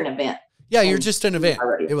 you're an event. Yeah. You're just an event.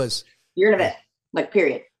 You're an event. Like,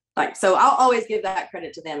 period. Like, so I'll always give that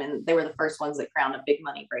credit to them. And they were the first ones that crowned a big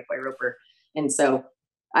money breakaway roper. And so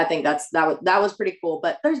I think that was pretty cool.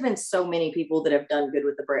 But there's been so many people that have done good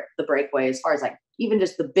with the Breakaway, as far as like even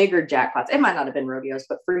just the bigger jackpots. It might not have been rodeos,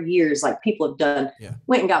 but for years, like people have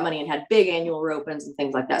went and got money and had big annual ropens and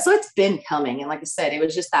things like that. So it's been coming. And like I said, it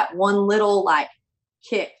was just that one little like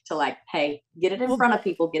kick to like, hey, get it in front of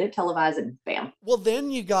people, get it televised, and bam. Well,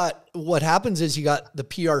 then what happens is you got the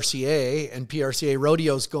PRCA and PRCA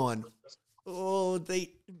rodeos going, oh, they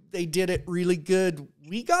did it really good.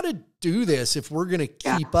 We got to do this if we're going to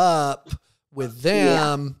keep up with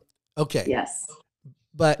them. Yeah. Okay. Yes.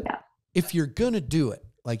 But if you're going to do it,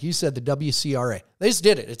 like you said, the WCRA, they just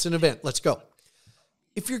did it. It's an event. Let's go.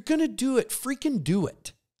 If you're going to do it, freaking do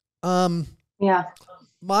it. Yeah.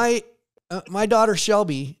 My daughter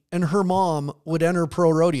Shelby and her mom would enter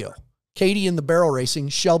pro rodeo. Katie in the barrel racing,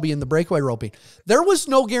 Shelby in the breakaway roping. There was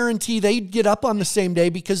no guarantee they'd get up on the same day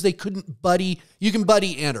because they couldn't buddy. You can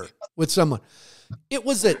buddy enter with someone. It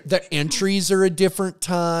was that the entries are a different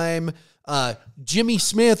time. Jimmy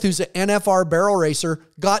Smith, who's an NFR barrel racer,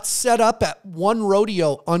 got set up at one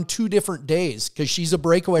rodeo on 2 different days because she's a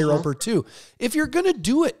breakaway roper too. If you're going to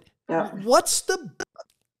do it, that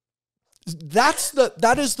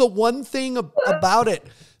is the one thing about it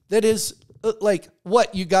that is like,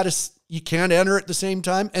 what, you can't enter at the same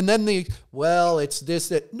time. And then it's this,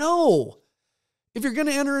 that. No, if you're going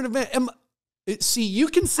to enter an event, see, you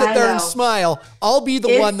can sit there and smile. I'll be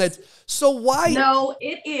the one so why? No,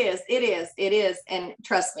 it is. And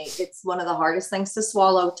trust me, it's one of the hardest things to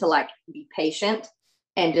swallow, to like be patient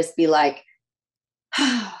and just be like,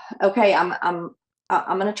 okay, I'm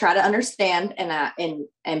going to try to understand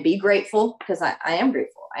and be grateful, because I am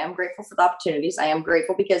grateful. I am grateful for the opportunities. I am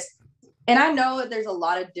grateful because, and I know that there's a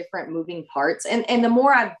lot of different moving parts, and the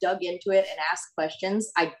more I've dug into it and asked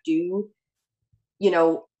questions, I do,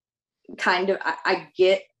 I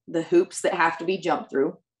get the hoops that have to be jumped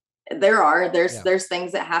through. There's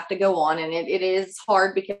things that have to go on, and it is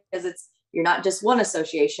hard because you're not just one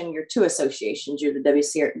association, you're 2 associations. You're the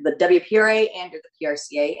WPRA and you're the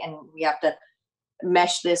PRCA, and we have to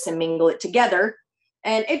mesh this and mingle it together.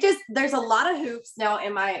 And there's a lot of hoops. Now,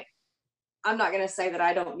 I'm not going to say that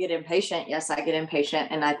I don't get impatient. Yes, I get impatient.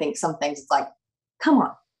 And I think some things it's like, come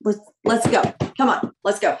on, let's go. Come on,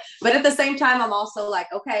 let's go. But at the same time, I'm also like,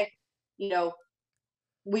 okay,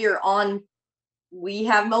 we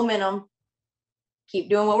have momentum. Keep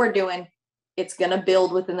doing what we're doing. It's going to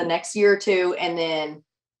build within the next year or 2. And then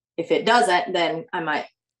if it doesn't, then I might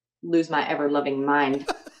lose my ever loving mind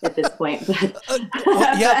at this point. But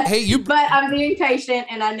I'm being patient,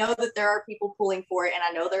 and I know that there are people pulling for it, and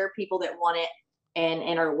I know there are people that want it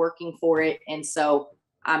and are working for it. And so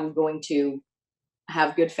I'm going to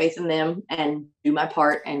have good faith in them and do my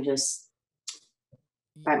part and just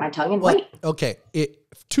bite my tongue and wait. Okay.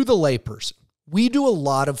 To the layperson, we do a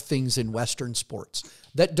lot of things in Western sports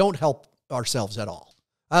that don't help ourselves at all.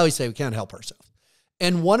 I always say we can't help ourselves.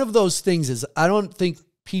 And one of those things is, I don't think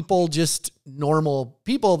people, just normal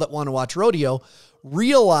people that want to watch rodeo,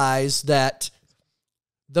 realize that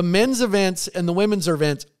the men's events and the women's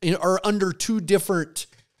events are under 2 different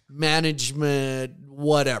management,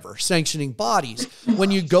 sanctioning bodies.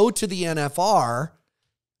 When you go to the NFR,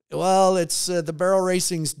 well, it's the barrel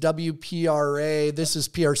racing's WPRA. This is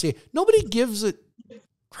PRC. Nobody gives a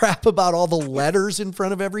crap about all the letters in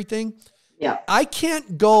front of everything. Yeah. I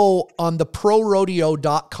can't go on the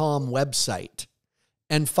prorodeo.com website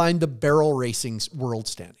and find the barrel racing's world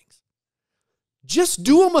standings. Just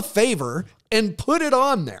do them a favor and put it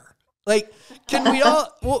on there. Like, can we all,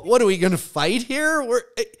 what are we going to fight here?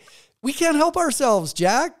 We can't help ourselves,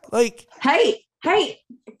 Jack. Like, Hey,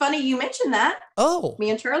 funny you mentioned that. Oh. Me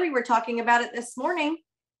and Charlie were talking about it this morning,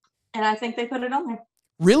 and I think they put it on there.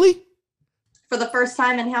 Really? For the first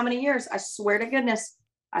time in how many years? I swear to goodness.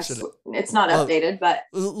 It's not updated, but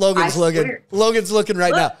Logan's looking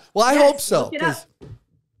right now. Well, I hope so.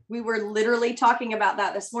 We were literally talking about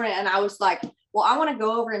that this morning, and I was like, well, I want to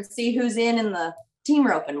go over and see who's in the team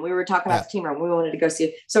rope. And we were talking about the team rope. We wanted to go see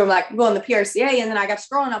it. So I'm like, go on the PRCA, and then I got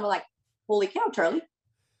scrolling. I'm like, holy cow, Charlie.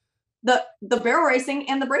 The barrel racing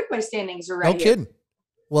and the breakaway standings are right here. No kidding.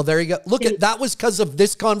 Well, there you go. Look, that was because of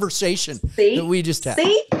this conversation that we just had.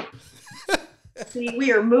 See,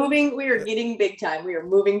 we are moving. We are getting big time. We are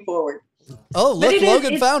moving forward. Oh, look,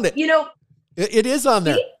 Logan found it. It is on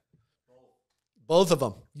there. See? Both of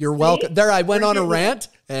them. You're welcome. There, I went on a rant,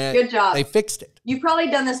 and good job. They fixed it. You've probably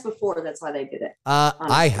done this before. That's why they did it.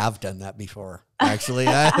 I have done that before, actually.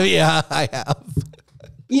 Yeah, I have.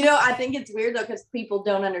 I think it's weird, though, because people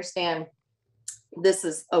don't understand.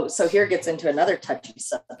 So here it gets into another touchy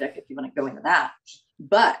subject, if you want to go into that.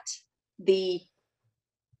 But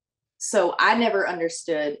so I never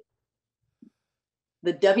understood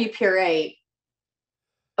the WPRA.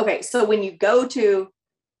 Okay, so when you go to,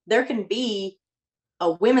 there can be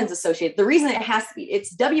a women's association. The reason it has to be,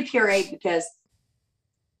 it's WPRA because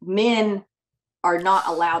men are not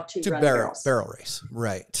allowed to run barrel race,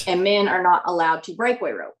 right? And men are not allowed to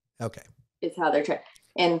breakaway rope. Okay, is how they're trained.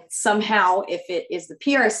 And somehow, if it is the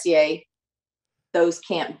PRCA, those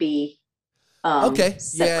can't be. Okay,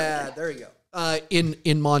 separated. yeah, there you go.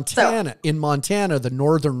 In Montana, the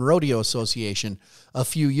Northern Rodeo Association a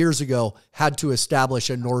few years ago had to establish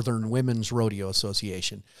a Northern Women's Rodeo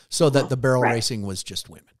Association so that the barrel racing was just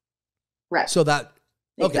women. Right. So that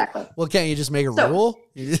okay. Exactly. Well, can't you just make a rule?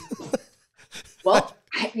 Well,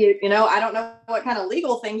 you know, I don't know what kind of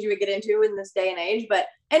legal things you would get into in this day and age, but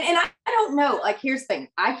and I don't know. Like, here's the thing: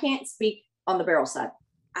 I can't speak on the barrel side.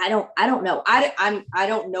 I don't know. I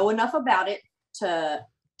don't know enough about it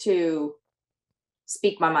to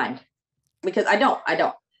speak my mind, because I don't.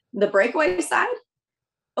 The breakaway side.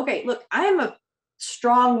 Okay, look, I am a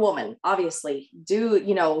strong woman. Obviously,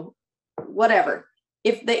 you know, whatever.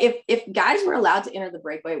 If guys were allowed to enter the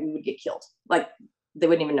breakaway, we would get killed. Like, they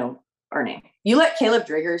wouldn't even know our name. You let Caleb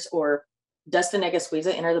Driggers or Dustin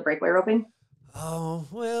Egaswiza enter the breakaway roping? Oh,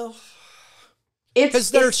 well,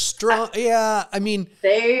 because they're strong. Yeah, I mean,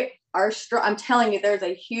 they are strong. I'm telling you, there's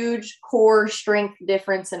a huge core strength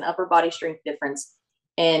difference and upper body strength difference.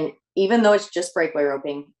 And even though it's just breakaway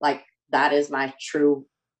roping, like, that is my true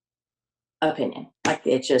opinion. Like,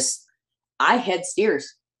 it's just, I head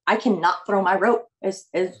steers. I cannot throw my rope as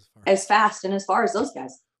fast and as far as those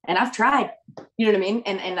guys. And I've tried, you know what I mean?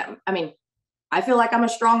 And I mean, I feel like I'm a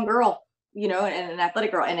strong girl, you know, and an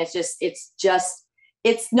athletic girl. And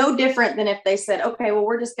it's no different than if they said, okay, well,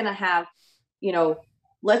 we're just going to have, you know,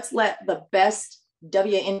 let's let the best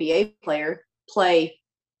WNBA player play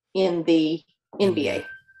in the NBA.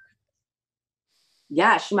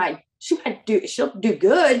 Yeah, she'll do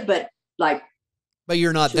good, but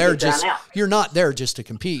you're not there just to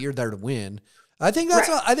compete. You're there to win. I think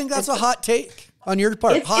that's a hot take on your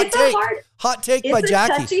part. Hot take by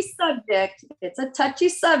Jackie. It's a touchy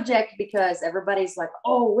subject because everybody's like,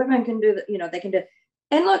 oh, women can do that. You know, they can do.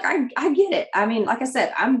 And look, I get it. I mean, like I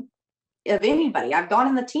said, I'm of anybody. I've gone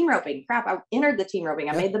in the team roping. Crap, I entered the team roping.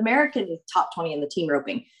 I made the American top 20 in the team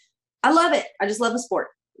roping. I love it. I just love the sport.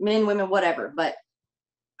 Men, women, whatever. But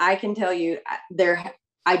I can tell you,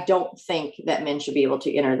 I don't think that men should be able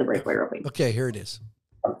to enter the breakaway roping. Okay, here it is.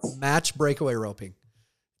 Match breakaway roping.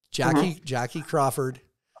 Jackie Crawford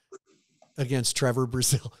against Trevor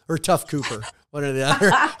Brazil or Tough Cooper. One or the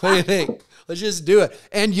other. What do you think? Let's just do it.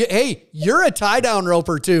 And you're a tie down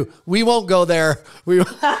roper too. We won't go there.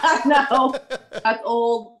 No, that's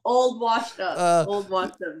old washed up.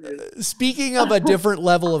 Speaking of a different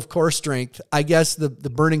level of core strength, I guess the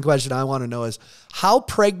burning question I want to know is, how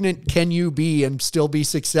pregnant can you be and still be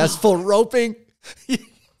successful roping?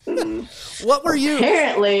 What were you?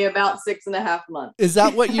 Apparently about 6.5 months. Is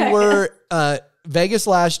that what you were? Vegas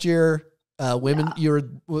last year, you were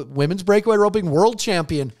women's breakaway roping world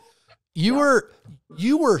champion. You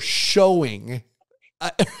were showing.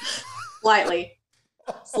 Slightly.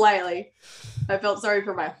 I felt sorry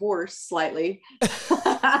for my horse slightly. Like,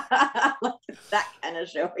 that kind of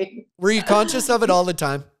showing. Were you conscious of it all the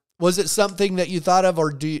time? Was it something that you thought of,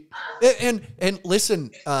 or do you, and listen,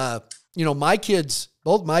 you know,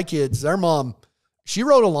 both my kids, their mom, she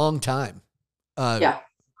rode a long time,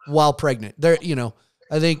 while pregnant. There, you know,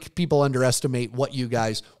 I think people underestimate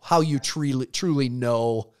how you truly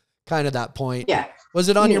know kind of that point. Yeah. Was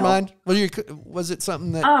it on your mind? Was it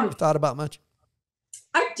something that you thought about much?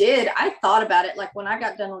 I did. I thought about it. Like, when I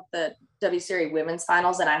got done with the W Series women's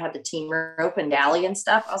finals and I had the team rope and dally and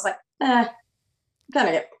stuff, I was like, kind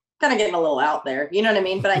of getting a little out there. You know what I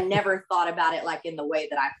mean? But I never thought about it like in the way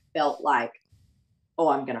that I felt like, oh,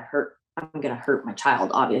 I'm going to hurt my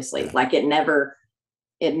child, obviously. Like, it never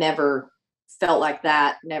felt like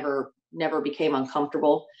that. Never became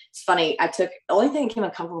uncomfortable. It's funny. The only thing that became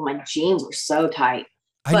uncomfortable, my jeans were so tight.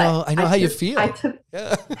 I know how you feel. I took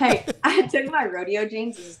my rodeo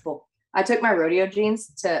jeans. This is cool. I took my rodeo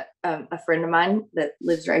jeans to a friend of mine that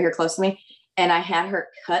lives right here close to me, and I had her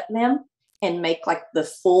cut them and make like the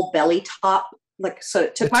full belly top. Like, so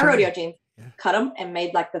it took my rodeo jeans, cut them, and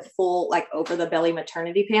made like the full, like, over the belly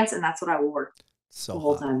maternity pants, and that's what I wore the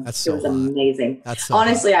whole time. It was amazing.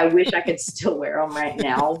 Honestly, I wish I could still wear them right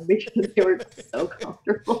now because they were so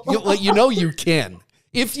comfortable. You can.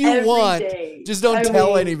 If you want, just don't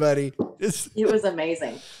tell anybody. It was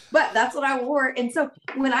amazing. But that's what I wore. And so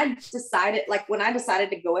when I decided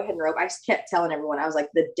to go ahead and rope, I just kept telling everyone, I was like,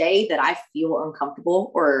 the day that I feel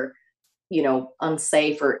uncomfortable or, you know,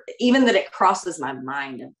 unsafe, or even that it crosses my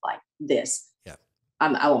mind of like this,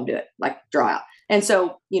 I won't do it. Like, draw out. And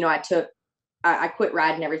so, I quit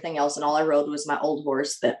riding everything else. And all I rode was my old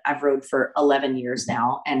horse that I've rode for 11 years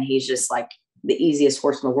now. And he's just like the easiest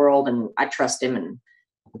horse in the world. And I trust him. And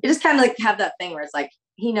you just kind of like have that thing where it's like,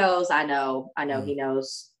 he knows, I know, he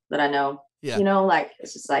knows that I know, like,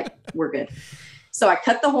 it's just like, we're good. So I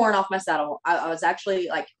cut the horn off my saddle. I was actually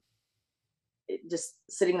like just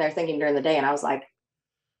sitting there thinking during the day. And I was like,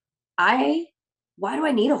 why do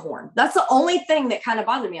I need a horn? That's the only thing that kind of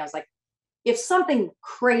bothered me. I was like, if something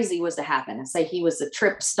crazy was to happen and say he was a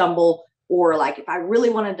trip, stumble, or like if I really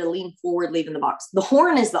wanted to lean forward, leaving the box, the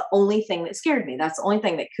horn is the only thing that scared me. That's the only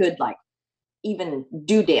thing that could like even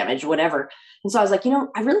do damage, whatever. And so I was like, I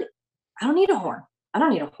don't need a horn. I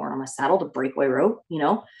don't need a horn on my saddle to breakaway rope,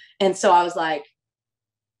 And so I was like,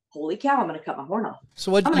 holy cow, I'm going to cut my horn off.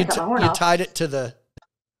 So what you tied it to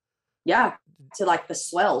to like the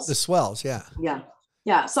swells. The swells. Yeah. Yeah.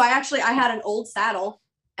 Yeah. So I had an old saddle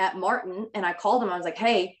at Martin and I called them. I was like,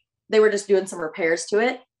 hey, they were just doing some repairs to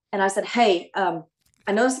it. And I said, hey, I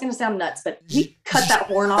know this is going to sound nuts, but we cut that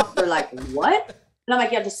horn off. They're like, what? And I'm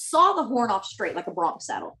like, yeah, just saw the horn off straight like a bronc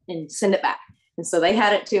saddle and send it back. And so they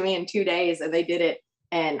had it to me in 2 days and they did it.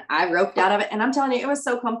 And I roped out of it. And I'm telling you, it was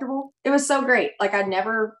so comfortable. It was so great. Like I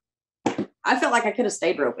felt like I could have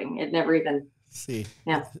stayed roping. It never even. See,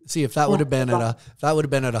 if that would have been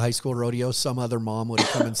at a high school rodeo, some other mom would have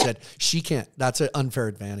come and said, she can't, that's an unfair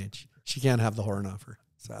advantage. She can't have the horn off her.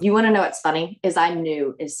 So. You want to know what's funny is I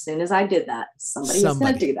knew as soon as I did that, somebody was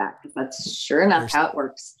going to do that. That's sure enough how it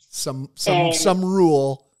works. Some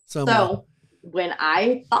rule. So when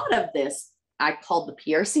I thought of this, I called the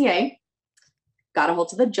PRCA, got a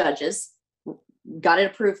hold of the judges, got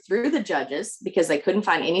it approved through the judges because they couldn't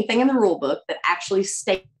find anything in the rule book that actually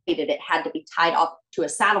stated it had to be tied off to a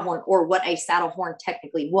saddle horn or what a saddle horn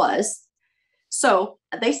technically was. So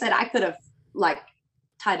they said I could have like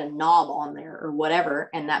tied a knob on there or whatever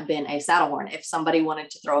and that been a saddle horn if somebody wanted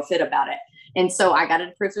to throw a fit about it. And so I got it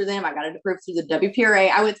approved through them. I got it approved through the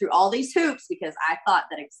WPRA. I went through all these hoops because I thought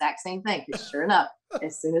that exact same thing. Because sure enough,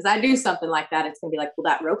 as soon as I do something like that, it's going to be like,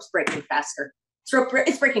 well, that rope's breaking faster.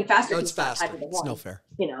 It's breaking faster. No, it's faster. It's no fair.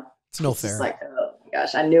 It's no fair. It's like, oh my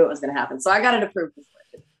gosh, I knew it was going to happen. So I got it approved.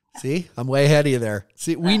 See, I'm way ahead of you there.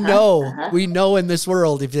 See, we know in this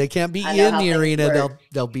world, if they can't beat you in the arena,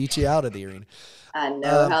 they'll beat you out of the arena. I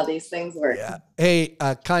know how these things work. Yeah. Hey,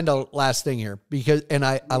 kind of last thing here, because, and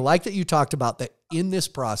I like that you talked about that in this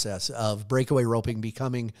process of breakaway roping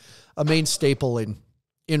becoming a main staple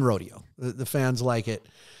in rodeo. The fans like it.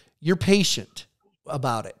 You're patient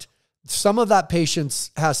about it. Some of that patience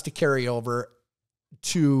has to carry over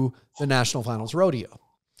to the National Finals Rodeo.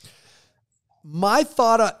 My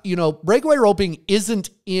thought, breakaway roping isn't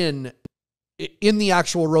in the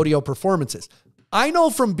actual rodeo performances. I know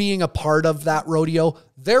from being a part of that rodeo,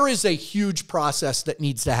 there is a huge process that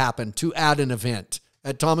needs to happen to add an event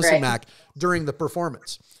at Thomas and Mack during the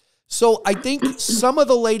performance. So I think some of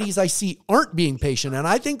the ladies I see aren't being patient, and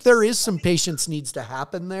I think there is some patience needs to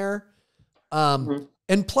happen there.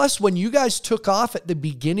 And plus, when you guys took off at the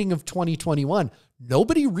beginning of 2021,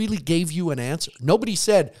 nobody really gave you an answer. Nobody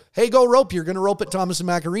said, hey, go rope. You're going to rope at Thomas and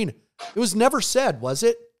Mack Arena. It was never said, was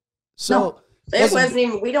it? So no, it wasn't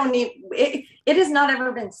even, we don't need, it has not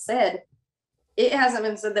ever been said. It hasn't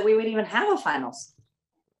been said that we would even have a finals.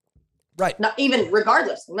 Right. Not even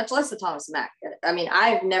regardless, much less the Thomas and Mack. I mean,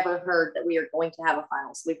 I've never heard that we are going to have a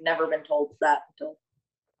finals. We've never been told that until,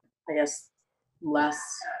 I guess, last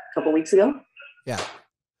couple weeks ago. Yeah.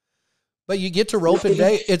 But you get to rope in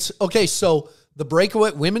Vegas. It's okay. So the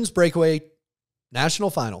breakaway, women's breakaway national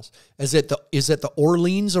finals is at the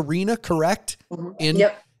Orleans Arena, correct?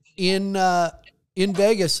 Mm-hmm. In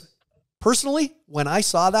Vegas. Personally, when I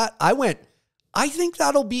saw that, I went, I think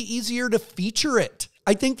that'll be easier to feature it.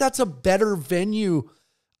 I think that's a better venue.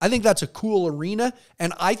 I think that's a cool arena.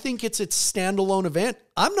 And I think it's its standalone event.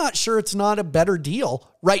 I'm not sure it's not a better deal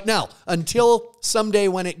right now until someday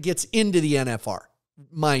when it gets into the NFR.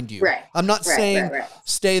 Mind you, I'm not saying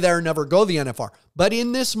stay there and never go the NFR, but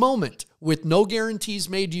in this moment with no guarantees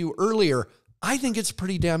made to you earlier, I think it's a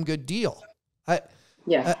pretty damn good deal.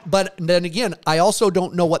 But then again, I also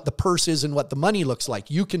don't know what the purse is and what the money looks like.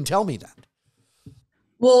 You can tell me that.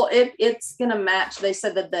 Well, it's going to match. They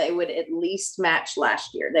said that they would at least match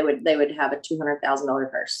last year. They would have a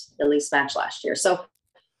 $200,000 purse, at least match last year. So,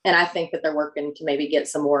 and I think that they're working to maybe get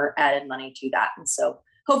some more added money to that. And so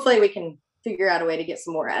hopefully we can figure out a way to get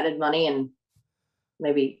some more added money and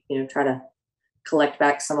maybe, try to collect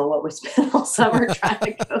back some of what we spent all summer trying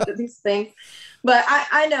to go to these things. But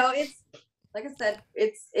I know it's, like I said,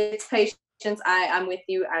 it's patience. I'm with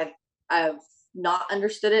you. I've not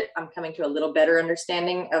understood it. I'm coming to a little better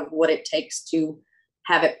understanding of what it takes to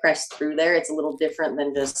have it pressed through there. It's a little different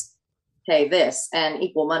than just, hey, this and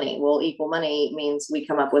equal money. Well, equal money means we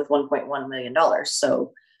come up with $1.1 million.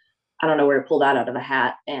 So I don't know where to pull that out of a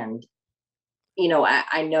hat. And, you know,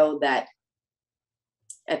 I know that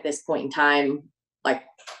at this point in time, like,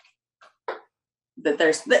 that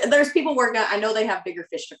there's people working on, I know they have bigger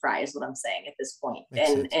fish to fry is what I'm saying at this point.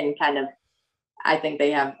 And kind of, I think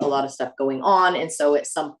they have a lot of stuff going on. And so at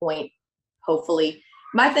some point, hopefully,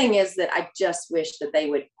 my thing is that I just wish that they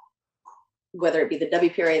would, whether it be the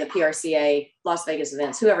WPRA, the PRCA, Las Vegas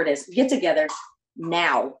events, whoever it is, get together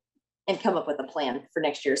now and come up with a plan for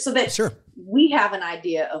next year so that we have an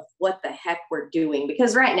idea of what the heck we're doing.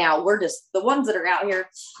 Because right now we're just, the ones that are out here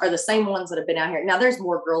are the same ones that have been out here. Now there's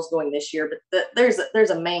more girls going this year, but there's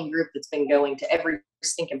a main group that's been going to every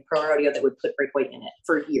stinking pro rodeo that would put Breakaway in it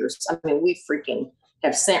for years. I mean, we freaking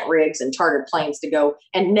have sent rigs and chartered planes to go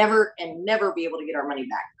and never be able to get our money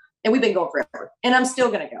back. And we've been going forever. And I'm still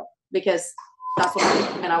going to go because that's what I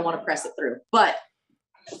do, and I want to press it through. But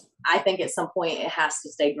I think at some point it has to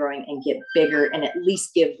stay growing and get bigger and at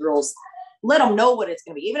least give girls, let them know what it's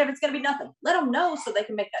going to be. Even if it's going to be nothing, let them know so they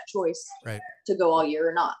can make that choice to go all year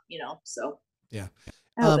or not, you know? So yeah,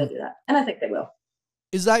 I hope they do that. And I think they will.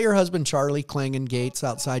 Is that your husband, Charlie, clanging gates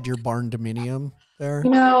outside your barn dominium there?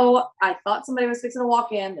 You know, I thought somebody was fixing to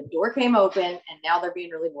walk in, the door came open, and now they're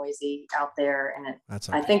being really noisy out there. And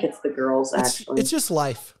I think it's the girls, actually. It's just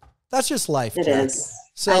life. That's just life. It is.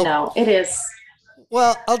 So, I know it is.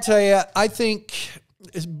 Well, I'll tell you, I think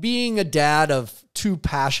being a dad of two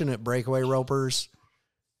passionate breakaway ropers,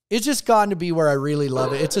 it's just gotten to be where I really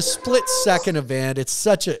love it. It's a split second event.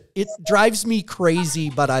 It drives me crazy,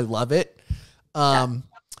 but I love it. And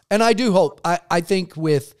I do hope, I think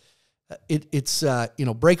with it's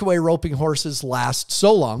breakaway roping horses last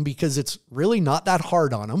so long because it's really not that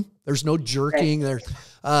hard on them. There's no jerking. There's,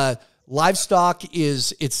 livestock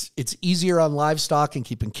it's easier on livestock and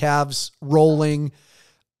keeping calves rolling.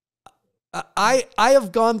 I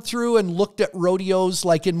have gone through and looked at rodeos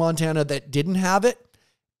like in Montana that didn't have it.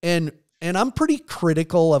 And I'm pretty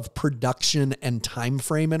critical of production and time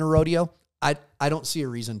frame in a rodeo. I don't see a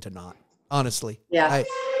reason to not, honestly. Yeah.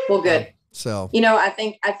 Well, good. So, you know, I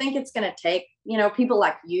think it's going to take, you know, people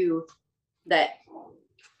like you that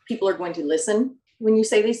people are going to listen when you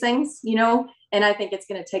say these things, you know, and I think it's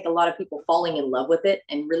going to take a lot of people falling in love with it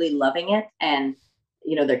and really loving it. And,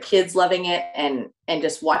 you know, their kids loving it and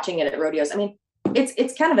just watching it at rodeos. I mean,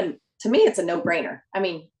 it's kind of to me, it's a no brainer. I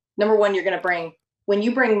mean, number one, when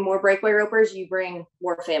you bring more breakaway ropers, you bring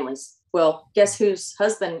more families. Well, guess whose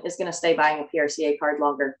husband is going to stay buying a PRCA card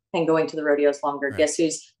longer and going to the rodeos longer? Right. Guess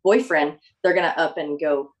whose boyfriend, they're going to up and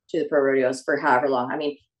go to the pro rodeos for however long. I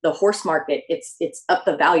mean, the horse market, it's up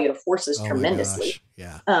the value of horses tremendously.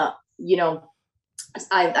 Yeah. You know,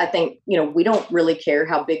 I think, you know, we don't really care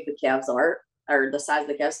how big the calves are or the size of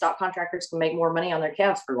the calves. Stock contractors can make more money on their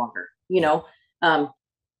calves for longer, you know.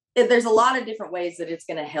 There's a lot of different ways that it's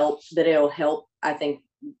going to help, that it'll help, I think,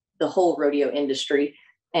 the whole rodeo industry.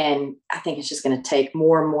 And I think it's just going to take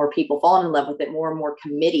more and more people falling in love with it, more and more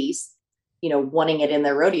committees, you know, wanting it in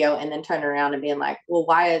their rodeo, and then turning around and being like, well,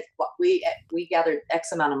 we gathered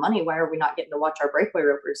X amount of money. Why are we not getting to watch our breakaway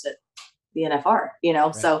ropers at the NFR, you know?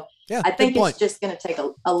 Right. So yeah, I think it's just going to take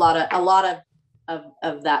a lot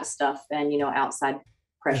of that stuff and, you know, outside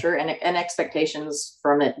pressure and expectations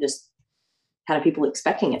from it, just kind of people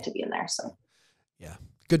expecting it to be in there. So yeah,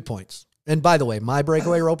 good points. And by the way, my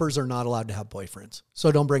breakaway ropers are not allowed to have boyfriends.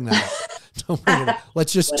 So don't bring that up. Don't bring it up.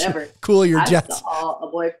 Let's just cool your jets. I saw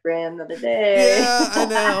a boyfriend the other day. Yeah, I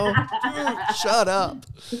know. Shut up.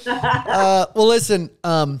 Well, listen,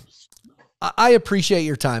 I appreciate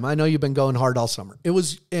your time. I know you've been going hard all summer. It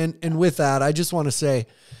was, and with that, I just want to say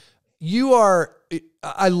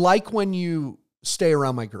I like when you stay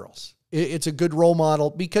around my girls. It's a good role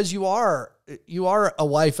model because you are a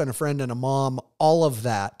wife and a friend and a mom, all of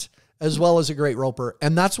that, as well as a great roper.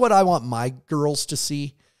 And that's what I want my girls to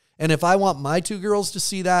see. And if I want my two girls to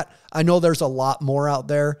see that, I know there's a lot more out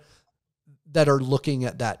there that are looking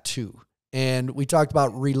at that too. And we talked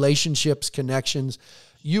about relationships, connections.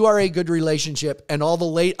 You are a good relationship, and all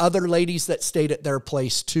the other ladies that stayed at their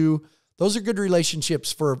place too. Those are good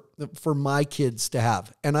relationships for my kids to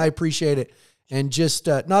have. And I appreciate it. And just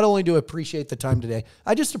not only do I appreciate the time today,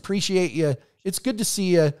 I just appreciate you. It's good to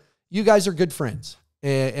see you. You guys are good friends.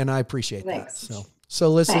 And I appreciate that. So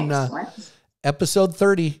listen, episode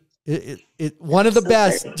 30, one of the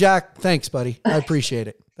best. 30. Jack, thanks, buddy. I appreciate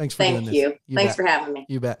it. Thanks for doing this. Thank you. Thanks for having me.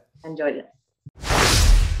 You bet. Enjoyed it.